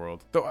the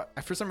Underworld. Though,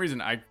 for some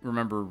reason, I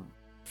remember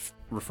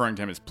referring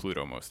to him as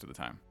Pluto most of the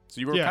time.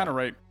 So you were kind of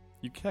right.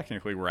 You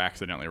technically were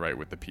accidentally right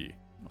with the P.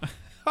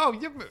 Oh,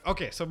 yeah.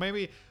 Okay, so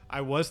maybe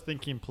I was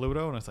thinking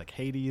Pluto, and it's like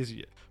Hades.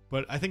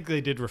 But I think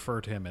they did refer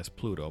to him as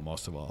Pluto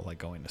most of all, like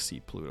going to see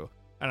Pluto.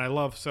 And I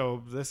love,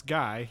 so this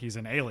guy, he's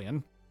an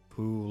alien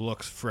who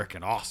looks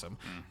freaking awesome.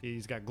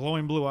 He's got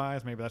glowing blue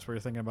eyes. Maybe that's what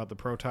you're thinking about the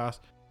Protoss.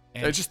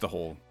 And it's just the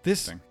whole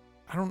thing.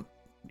 I don't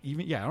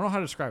know how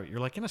to describe it. You're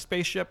like in a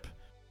spaceship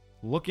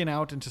looking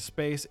out into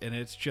space, and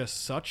it's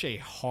just such a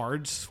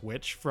hard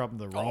switch from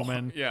the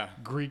Roman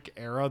Greek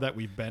era that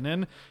we've been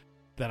in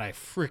that I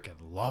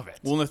freaking love it.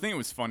 Well, and the thing that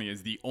was funny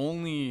is the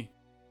only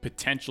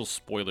potential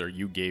spoiler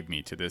you gave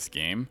me to this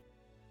game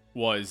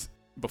was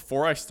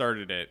before I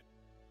started it,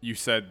 you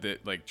said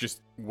that like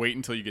just wait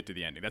until you get to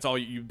the ending. That's all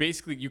you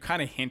basically, you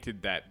kind of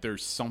hinted that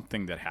there's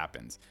something that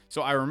happens.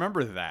 So I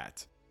remember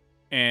that.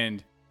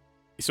 And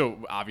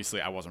so obviously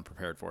I wasn't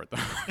prepared for it though,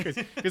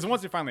 because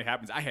once it finally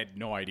happens, I had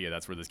no idea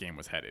that's where this game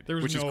was headed. There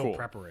was which no is cool.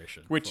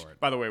 preparation. Which, for it.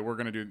 by the way, we're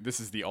gonna do.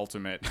 This is the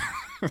ultimate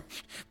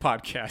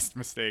podcast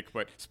mistake,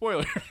 but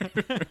spoiler.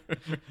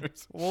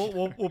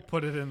 We'll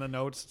put it in the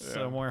notes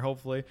somewhere.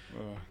 Hopefully,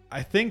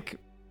 I think.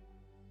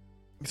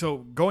 So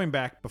going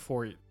back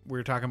before we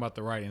were talking about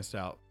the writing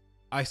style,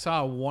 I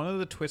saw one of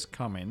the twists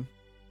coming,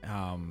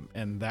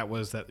 and that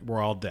was that we're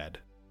all dead.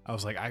 I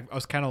was like, I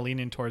was kind of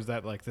leaning towards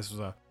that, like this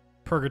was a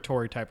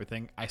purgatory type of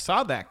thing. I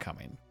saw that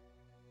coming,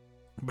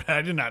 but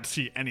I did not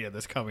see any of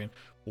this coming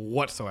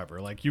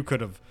whatsoever. Like I could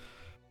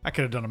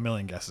have done a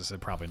million guesses and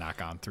probably not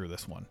gone through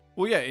this one.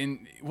 Well, yeah,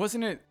 and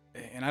wasn't it?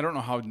 And I don't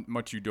know how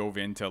much you dove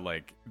into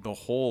like the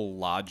whole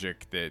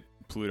logic that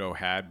Pluto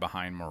had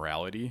behind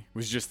morality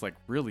was just like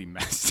really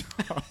messed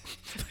up.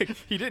 Like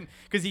he didn't,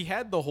 because he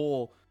had the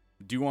whole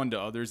do unto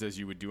others as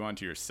you would do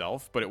unto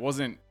yourself, but it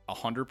wasn't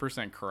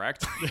 100%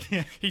 correct.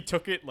 He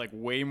took it like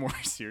way more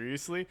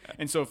seriously.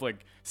 And so if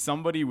like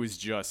somebody was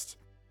just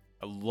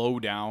a low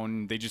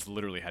down, they just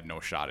literally had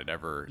no shot at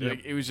ever. Yep.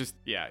 Like, it was just,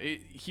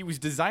 he was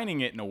designing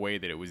it in a way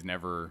that it was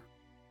never.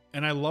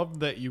 And I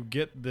love that you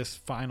get this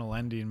final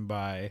ending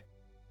by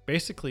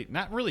basically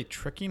not really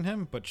tricking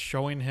him, but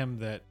showing him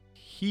that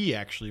he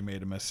actually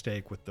made a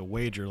mistake with the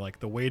wager.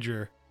 Like the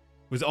wager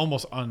was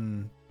almost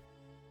unbeatable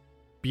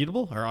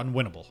or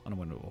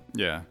unwinnable.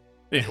 Yeah.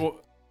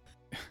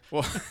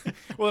 Well,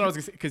 I was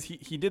gonna say, because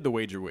he did the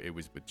wager. It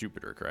was with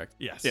Jupiter, correct?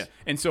 Yes. Yeah.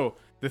 And so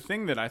the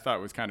thing that I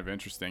thought was kind of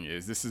interesting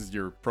is this is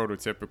your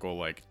prototypical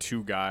like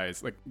two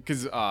guys, like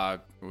because the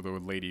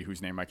lady whose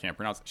name I can't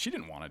pronounce, she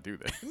didn't want to do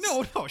this.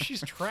 No,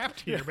 she's trapped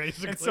here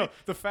basically. And so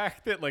the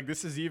fact that like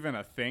this is even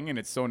a thing and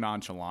it's so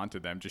nonchalant to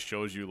them just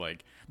shows you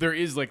like there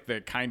is like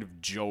the kind of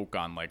joke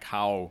on like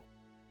how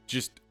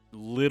just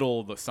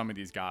little some of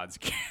these gods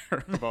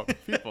care about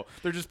people.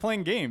 They're just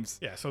playing games.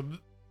 Yeah. So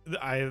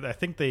I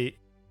think they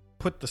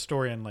put the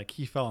story in like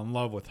he fell in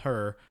love with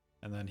her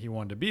and then he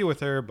wanted to be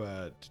with her,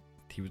 but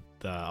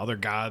the other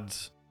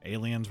gods,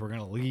 aliens, were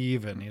gonna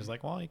leave, and he's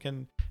like, well, you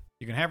can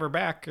have her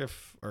back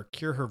or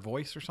cure her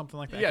voice or something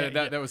like that.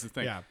 Yeah, that was the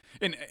thing. Yeah.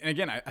 And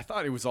again, I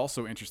thought it was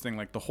also interesting,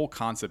 like the whole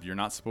concept, you're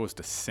not supposed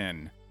to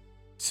sin.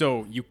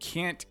 So you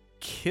can't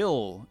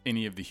kill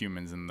any of the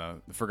humans in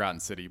the Forgotten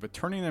City, but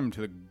turning them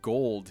to the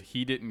gold,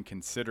 he didn't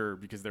consider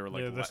because they were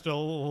like, they're still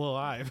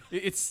alive.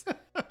 It's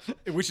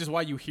which is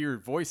why you hear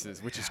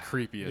voices, which is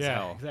creepy as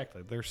hell.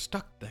 Exactly. They're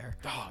stuck there.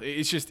 Oh,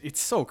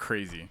 it's so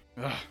crazy.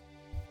 Ugh.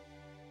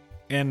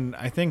 And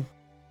I think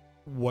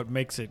what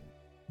makes it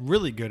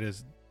really good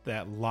is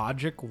that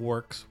logic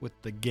works with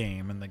the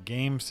game and the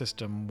game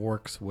system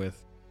works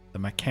with the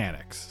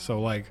mechanics. So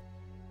like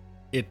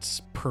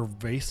it's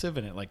pervasive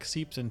and it like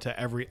seeps into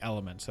every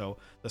element. So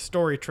the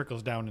story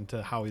trickles down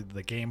into how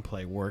the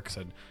gameplay works,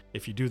 and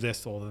if you do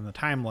this, well then the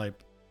time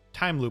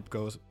loop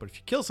goes, but if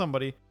you kill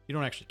somebody, you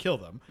don't actually kill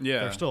them. Yeah.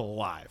 They're still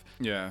alive.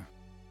 Yeah.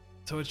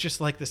 So it's just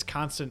like this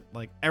constant,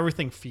 like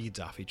everything feeds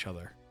off each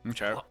other.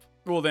 Okay.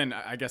 Well, then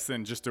I guess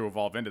then just to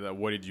evolve into that,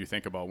 what did you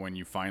think about when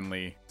you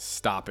finally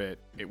stop it?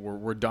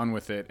 We're done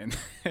with it,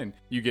 and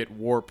you get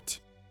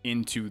warped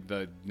into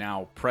the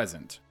now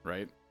present,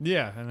 right?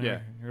 Yeah, and Yeah.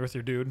 you're with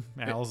your dude.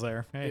 Al's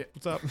there. Hey,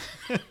 what's up?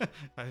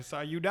 I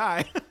saw you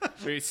die.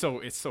 It's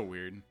so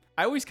weird.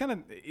 I always kind of,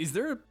 is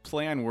there a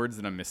play on words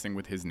that I'm missing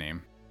with his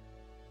name?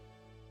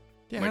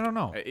 Yeah, I don't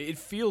know. It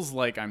feels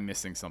like I'm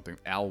missing something.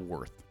 Al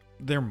Worth.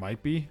 There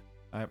might be.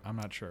 I'm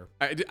not sure.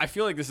 I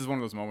feel like this is one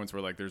of those moments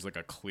where like there's like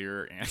a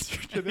clir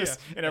answer to this,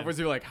 and everyone's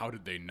like, "How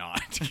did they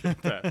not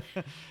get that?"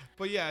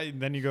 But yeah,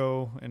 then you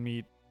go and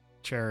meet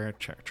Charon.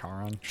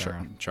 Sharon.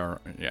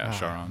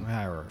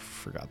 I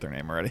forgot their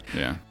name already.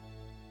 Yeah.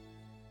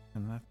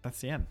 And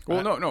that's the end.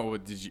 Well, no.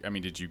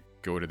 Did you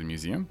go to the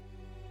museum?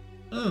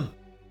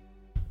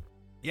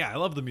 Yeah, I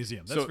love the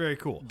museum. That's very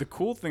cool. The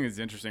cool thing that's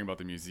interesting about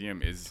the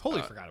museum is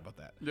Totally forgot about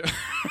that.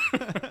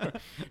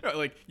 Yeah.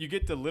 Like you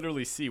get to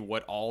literally see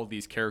what all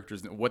these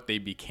characters, what they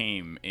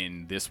became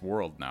in this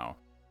world now.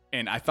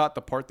 And I thought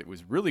the part that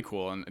was really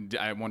cool, and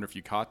I wonder if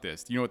you caught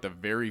this. You know, at the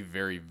very,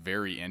 very,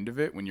 very end of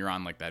it, when you're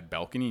on like that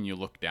balcony and you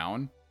look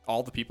down,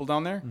 all the people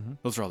down there,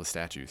 those are all the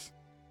statues.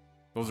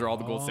 Those are all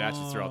the gold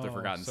statues throughout the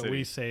Forgotten City. So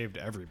we saved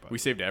everybody. We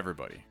saved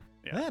everybody.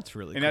 Yeah. That's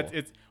really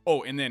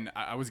cool. And then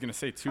I was gonna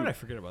say too. How did I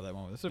forget about that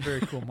moment? That's a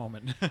very cool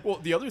moment. Well,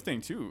 the other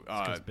thing too,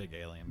 big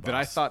alien boss. that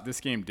I thought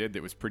this game did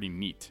that was pretty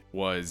neat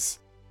was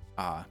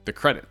the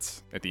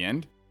credits at the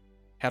end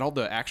had all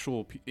the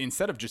actual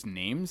instead of just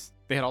names,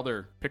 they had all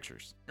their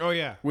pictures. Oh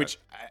yeah, which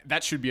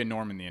that should be a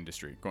norm in the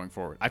industry going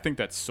forward. I think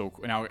that's so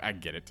cool. Now I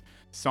get it.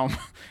 Some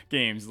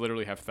games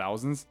literally have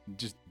thousands.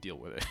 Just deal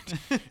with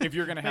it. If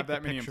you're gonna have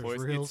that many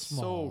employees, it's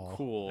so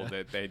cool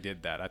that they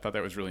did that. I thought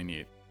that was really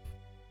neat.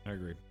 I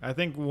agree. I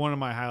think one of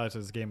my highlights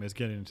of this game is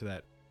getting into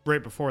that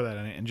right before that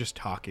and just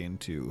talking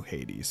to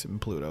Hades and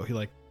Pluto.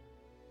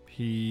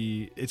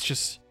 It's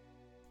just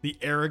the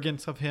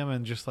arrogance of him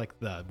and just like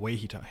the way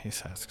he talks. He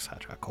has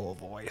such a cool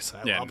voice.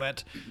 I love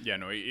it. Yeah,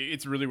 no,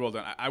 it's really well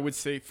done. I would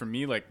say for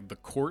me, like the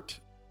court,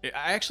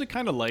 I actually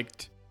kind of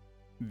liked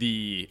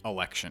the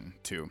election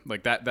too.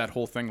 Like that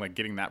whole thing, like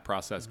getting that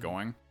process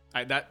going.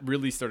 That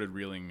really started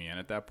reeling me in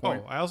at that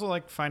point. Oh, I also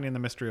like finding the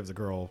mystery of the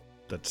girl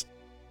that's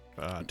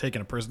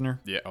taken a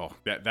prisoner. Yeah. Oh,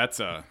 that is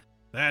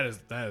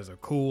a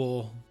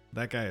cool.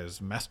 That guy is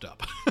messed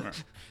up.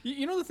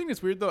 You know the thing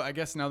that's weird though. I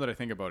guess now that I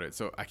think about it,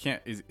 so I can't.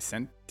 Is it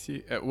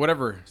Senti?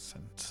 Whatever.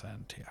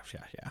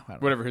 Yeah.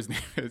 Whatever his name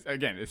is.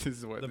 Again, this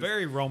is what the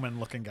very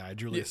Roman-looking guy,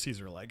 Julius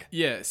Caesar leg.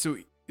 Yeah. So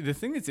the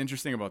thing that's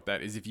interesting about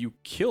that is if you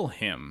kill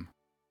him,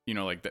 you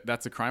know, like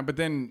that's a crime. But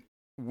then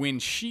when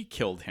she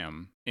killed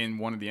him in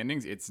one of the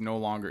endings, it's no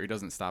longer. It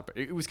doesn't stop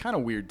it. It was kind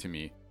of weird to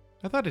me.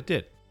 I thought it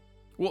did.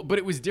 Well, but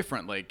it was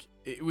different. Like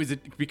it was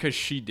because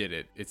she did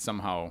it. It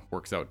somehow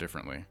works out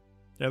differently.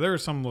 Yeah, there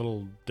is some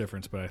little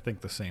difference, but I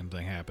think the same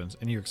thing happens,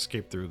 and you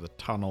escape through the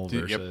tunnel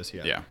versus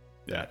Yeah.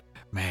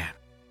 Man,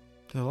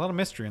 there's a lot of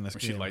mystery in this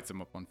game. She lights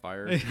him up on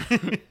fire.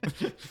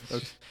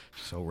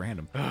 So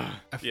random.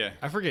 Yeah,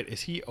 I forget.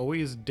 Is he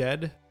always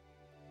dead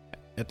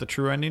at the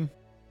true ending?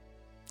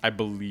 I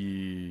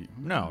believe.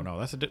 No,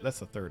 that's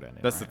the third ending.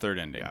 That's right? The third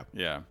ending.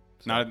 Yeah.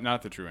 So,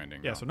 not the true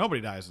ending. Yeah, no. So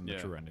nobody dies in the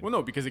true ending. Well,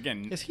 no, because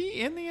again, is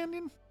he in the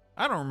ending?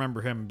 I don't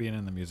remember him being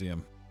in the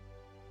museum.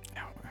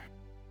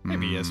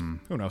 Maybe he is.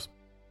 Who knows?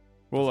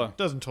 Well,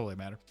 doesn't totally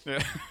matter.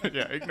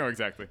 Yeah, no,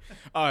 exactly.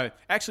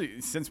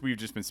 Actually, since we've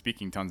just been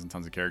speaking tons and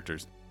tons of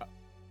characters,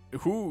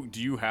 who do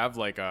you have?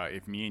 Like,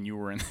 if me and you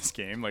were in this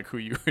game, like who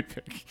you would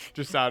pick,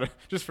 just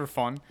for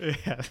fun?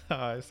 Yeah,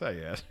 I saw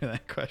you ask me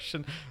that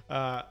question.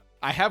 I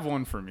have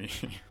one for me.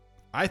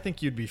 I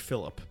think you'd be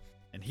Philip,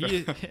 and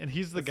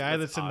he's the guy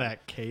that's in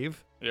that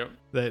cave. Yep.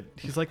 That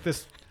he's like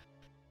this.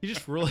 He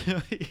just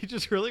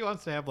really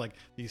wants to have like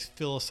these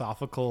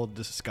philosophical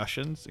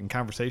discussions and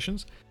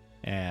conversations,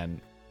 and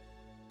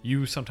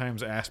you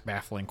sometimes ask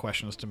baffling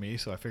questions to me,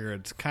 so I figure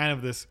it's kind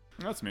of this.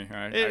 That's me.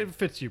 It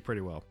fits you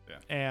pretty well. Yeah.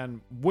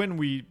 And when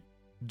we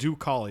do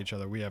call each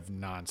other, we have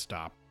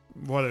nonstop,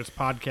 whether it's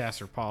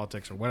podcasts or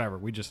politics or whatever.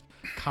 We just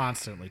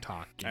constantly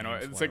talk. I know.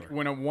 It's like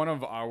when one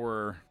of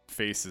our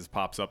faces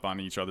pops up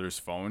on each other's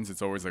phones,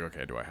 it's always like,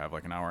 okay, do I have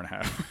like an hour and a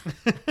half?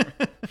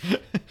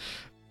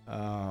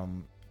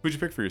 Who'd you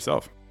pick for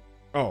yourself?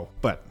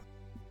 But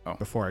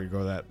before I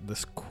go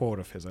this quote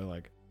of his I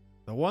like.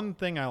 The one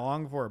thing I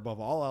long for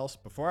above all else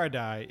before I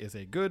die is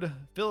a good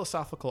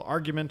philosophical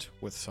argument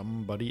with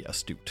somebody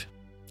astute.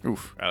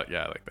 Oof.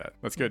 Yeah, I like that.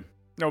 That's good.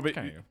 No, but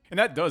and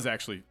that does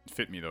actually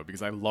fit me though,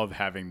 because I love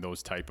having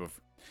those type of.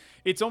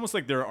 It's almost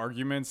like there are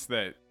arguments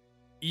that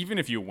even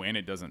if you win,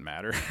 it doesn't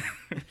matter.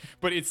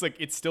 But it's like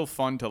it's still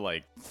fun to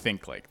like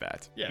think like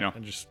that. Yeah, you know?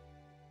 And just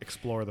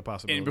explore the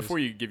possibilities. And before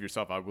you give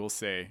yourself, I will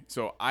say,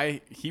 so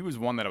he was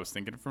one that I was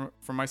thinking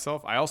for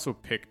myself. I also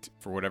picked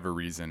for whatever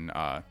reason.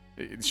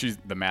 She's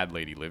the mad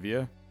lady,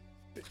 Livia.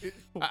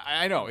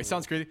 I know it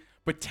sounds crazy,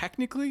 but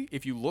technically,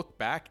 if you look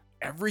back,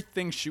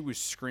 everything she was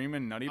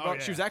screaming nutty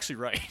about, she was actually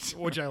right.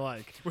 Which I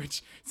like.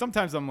 Which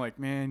sometimes I'm like,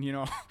 man, you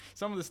know,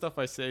 some of the stuff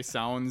I say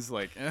sounds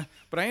like,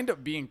 but I end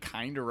up being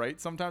kind of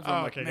right sometimes.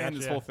 I'm like, man,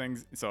 this whole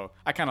thing's. So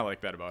I kind of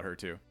like that about her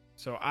too.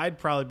 So I'd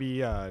probably be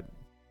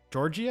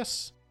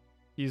Georgius.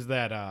 He's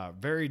that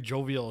very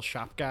jovial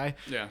shop guy.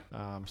 Yeah.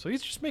 So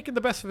he's just making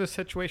the best of his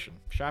situation.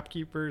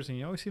 Shopkeepers, and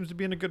he always seems to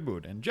be in a good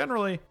mood. And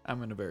generally,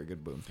 I'm in a very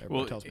good mood.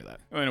 Everyone tells me that.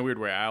 In a weird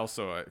way, I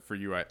also, for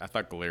you, I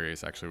thought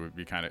Galerius actually would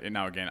be kind of,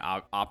 now again,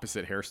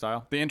 opposite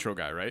hairstyle. The intro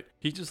guy, right?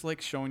 He just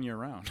likes showing you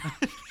around.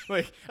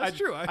 Like, That's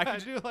true. I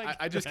do like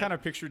I just kind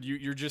of pictured you.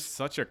 You're just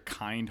such a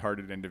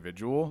kind-hearted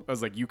individual. I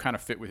was like, you kind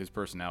of fit with his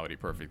personality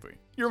perfectly.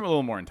 You're a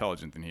little more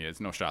intelligent than he is.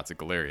 No shots at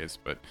Galerius,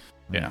 but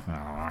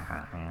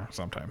yeah.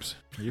 Sometimes.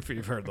 You've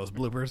heard those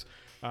bloopers.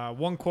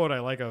 One quote I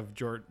like of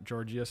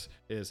Georgius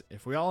is,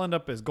 "If we all end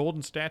up as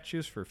golden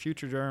statues for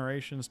future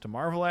generations to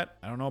marvel at,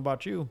 I don't know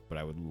about you, but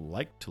I would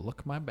like to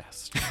look my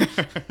best."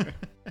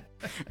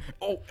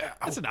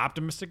 That's an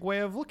optimistic way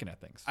of looking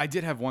at things. I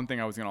did have one thing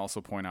I was going to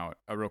also point out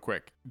real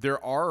quick.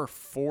 There are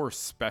 4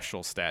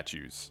 special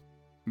statues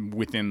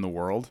within the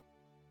world.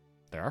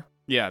 There are?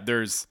 Yeah,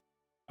 there's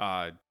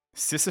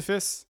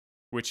Sisyphus,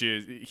 which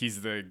is,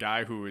 he's the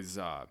guy who is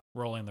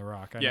rolling the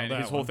rock. Yeah, and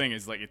his whole thing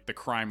is like the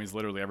crime is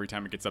literally every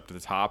time it gets up to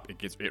the top,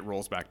 it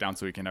rolls back down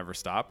so he can never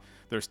stop.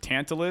 There's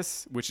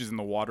Tantalus, which is in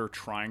the water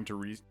trying to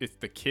reach. It's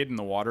the kid in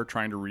the water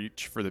trying to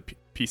reach for the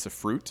piece of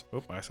fruit.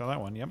 Oh, I saw that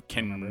one. Yep.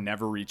 Can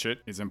never reach it.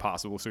 Is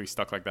impossible. So he's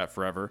stuck like that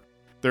forever.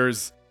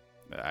 There's,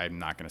 I'm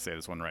not going to say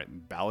this one right,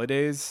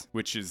 Balades,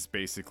 which is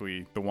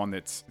basically the one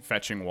that's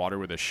fetching water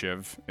with a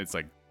shiv. It's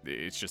like,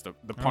 it's just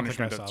the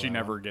punishment that she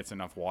never gets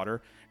enough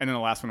water. And then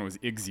the last one was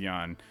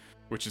Ixion,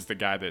 which is the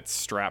guy that's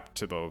strapped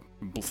to the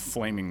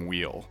flaming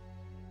wheel.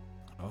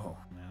 Oh,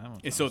 man.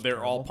 And so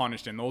they're all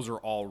punished, and those are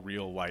all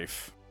real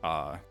life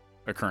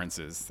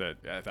occurrences that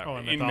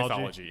in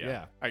mythology.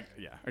 Yeah.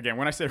 Again,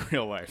 when I say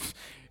real life,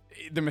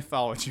 the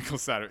mythological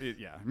side of it,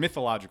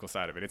 mythological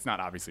side of it, it's not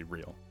obviously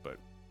real, but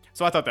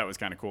so I thought that was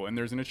kind of cool. And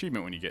there's an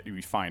achievement when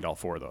you find all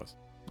 4 of those.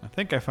 I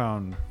think I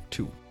found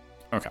 2.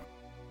 Okay.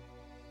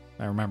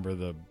 I remember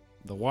the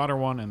water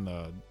one and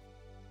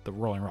the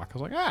rolling rock. I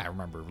was like, I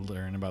remember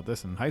learning about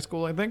this in high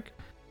school, I think.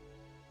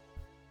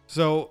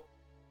 So,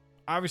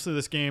 obviously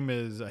this game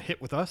is a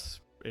hit with us.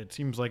 It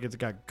seems like it's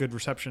got good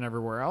reception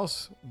everywhere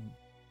else.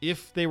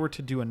 If they were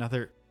to do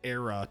another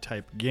era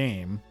type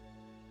game,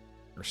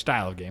 or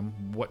style of game,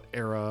 what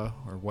era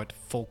or what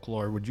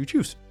folklore would you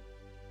choose?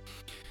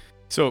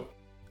 So,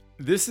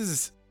 this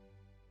is...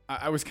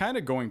 I was kind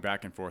of going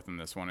back and forth on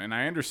this one, and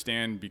I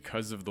understand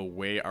because of the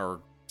way our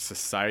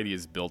society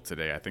is built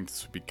today, I think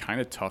this would be kind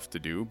of tough to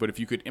do, but if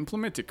you could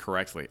implement it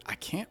correctly, I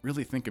can't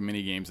really think of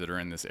many games that are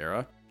in this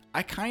era.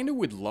 I kind of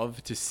would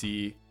love to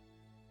see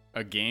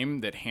a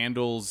game that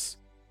handles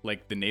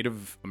like the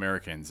Native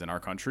Americans in our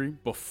country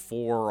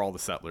before all the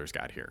settlers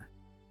got here,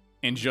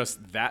 and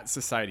just that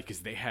society, because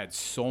they had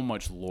so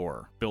much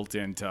lore built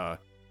into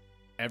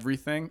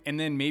everything, and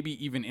then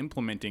maybe even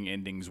implementing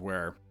endings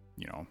where,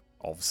 you know,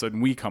 all of a sudden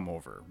we come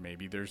over.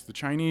 Maybe there's the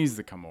Chinese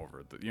that come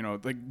over,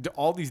 like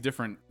all these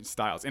different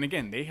styles. And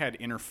again, they had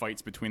inner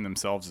fights between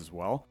themselves as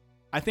well.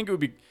 I think it would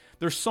be,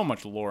 there's so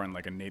much lore in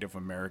like a Native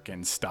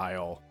American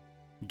style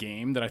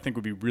game that I think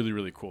would be really,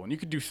 really cool. And you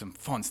could do some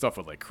fun stuff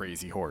with like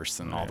Crazy Horse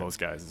and all those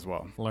guys as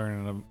well.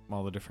 Learning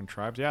all the different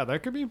tribes. Yeah,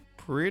 that could be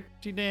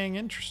pretty dang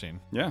interesting.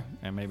 Yeah.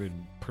 And maybe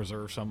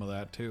preserve some of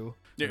that too.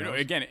 Yeah,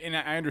 again, and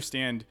I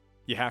understand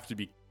you have to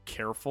be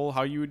careful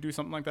how you would do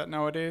something like that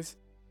nowadays,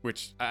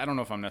 which I don't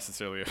know if I'm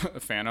necessarily a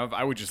fan of.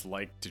 I would just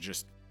like to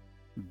just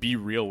be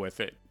real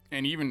with it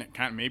and even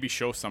kind of maybe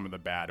show some of the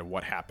bad of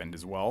what happened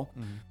as well.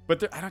 Mm-hmm.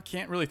 But I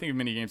can't really think of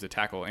many games that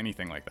tackle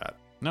anything like that.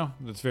 No,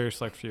 it's very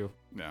select few.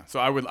 Yeah, so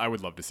I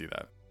would love to see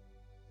that.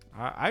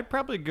 I'd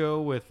probably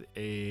go with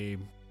a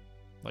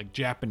like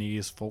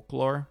Japanese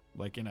folklore,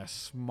 like in a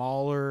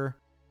smaller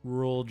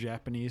rural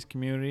Japanese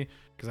community,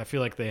 because I feel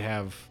like they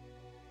have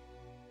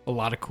a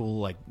lot of cool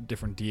like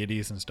different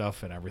deities and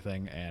stuff and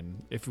everything.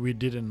 And if we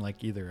did in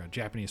like either a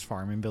Japanese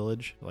farming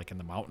village, like in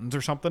the mountains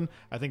or something,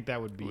 I think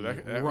that would be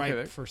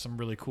ripe for some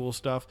really cool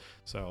stuff.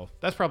 So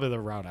that's probably the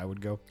route I would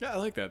go. Yeah, I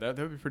like that. That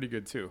would be pretty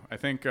good too. I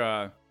think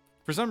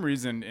for some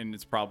reason, and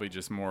it's probably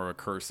just more a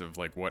curse of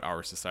like what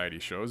our society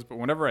shows, but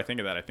whenever I think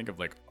of that, I think of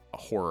like a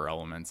horror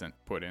elements and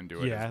put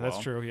into it. Yeah, as well,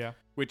 that's true. Yeah.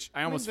 Which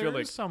I almost feel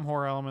like some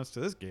horror elements to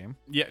this game.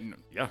 Yeah.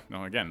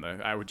 No, again,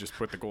 I would just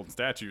put the golden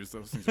statues.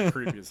 Those things are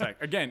creepy as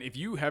heck. Again, if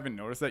you haven't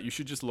noticed that, you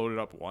should just load it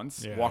up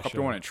once, walk up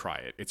to one and try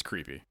it. It's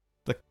creepy.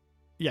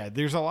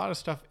 There's a lot of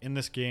stuff in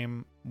this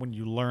game when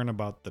you learn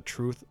about the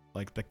truth.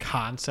 Like the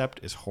concept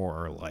is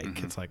horror.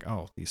 Like it's like,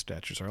 oh, these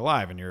statues are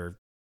alive and you're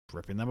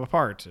ripping them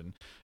apart. And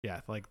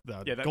like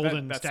the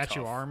golden statue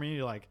tough.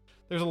 Army, like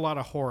there's a lot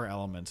of horror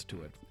elements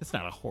to it. It's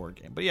not a horror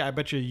game, but I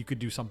bet you could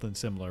do something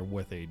similar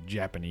with a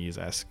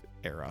Japanese-esque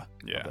era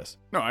of this.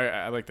 No,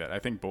 I like that. I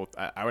think both,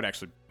 I would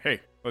actually,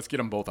 hey, let's get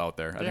them both out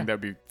there. I think that'd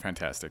be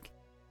fantastic.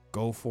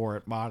 Go for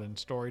it, modern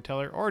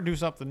storyteller, or do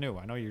something new.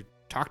 I know you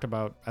talked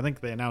about, I think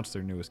they announced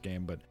their newest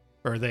game,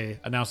 or they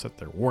announced that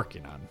they're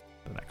working on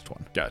the next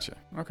one. Gotcha.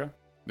 Okay.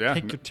 Yeah.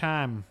 Take your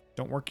time.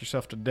 Don't work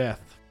yourself to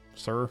death,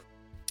 sir.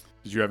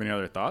 Did you have any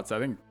other thoughts? I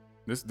think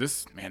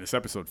this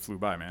episode flew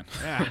by, man.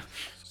 Yeah.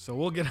 So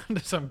we'll get on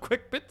to some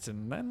quick bits,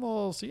 and then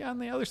we'll see you on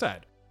the other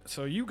side.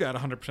 So you got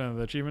 100% of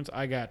the achievements.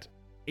 I got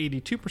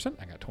 82%.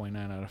 I got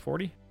 29 out of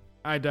 40.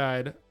 I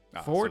died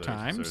 4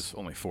 times. So there's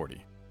only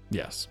 40.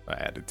 Yes. I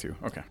added 2.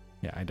 Okay.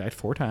 Yeah, I died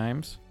 4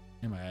 times.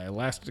 And my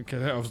last,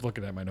 because I was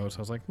looking at my notes, I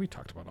was like, we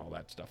talked about all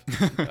that stuff.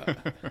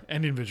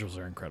 Ending visuals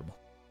are incredible.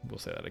 We'll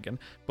say that again.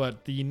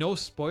 But the no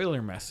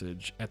spoiler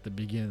message at the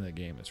beginning of the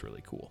game is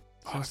really cool.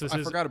 I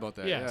forgot about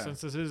that. Yeah,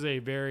 since this is a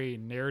very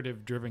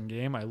narrative-driven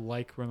game, I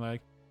like when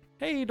like,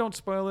 hey, don't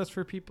spoil this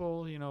for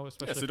people,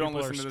 especially so if don't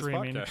people listen are to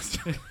streaming. this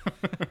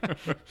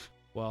podcast.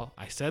 Well,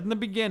 I said in the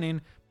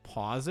beginning,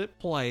 pause it,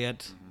 play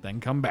it, then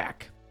come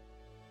back.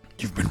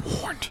 You've been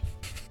warned.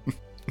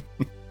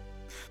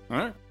 All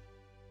right.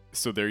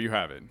 So there you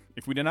have it.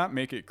 If we did not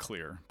make it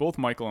clear, both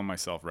Michael and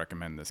myself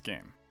recommend this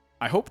game.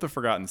 I hope the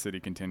Forgotten City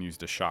continues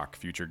to shock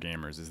future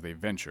gamers as they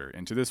venture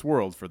into this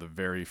world for the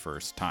very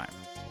first time.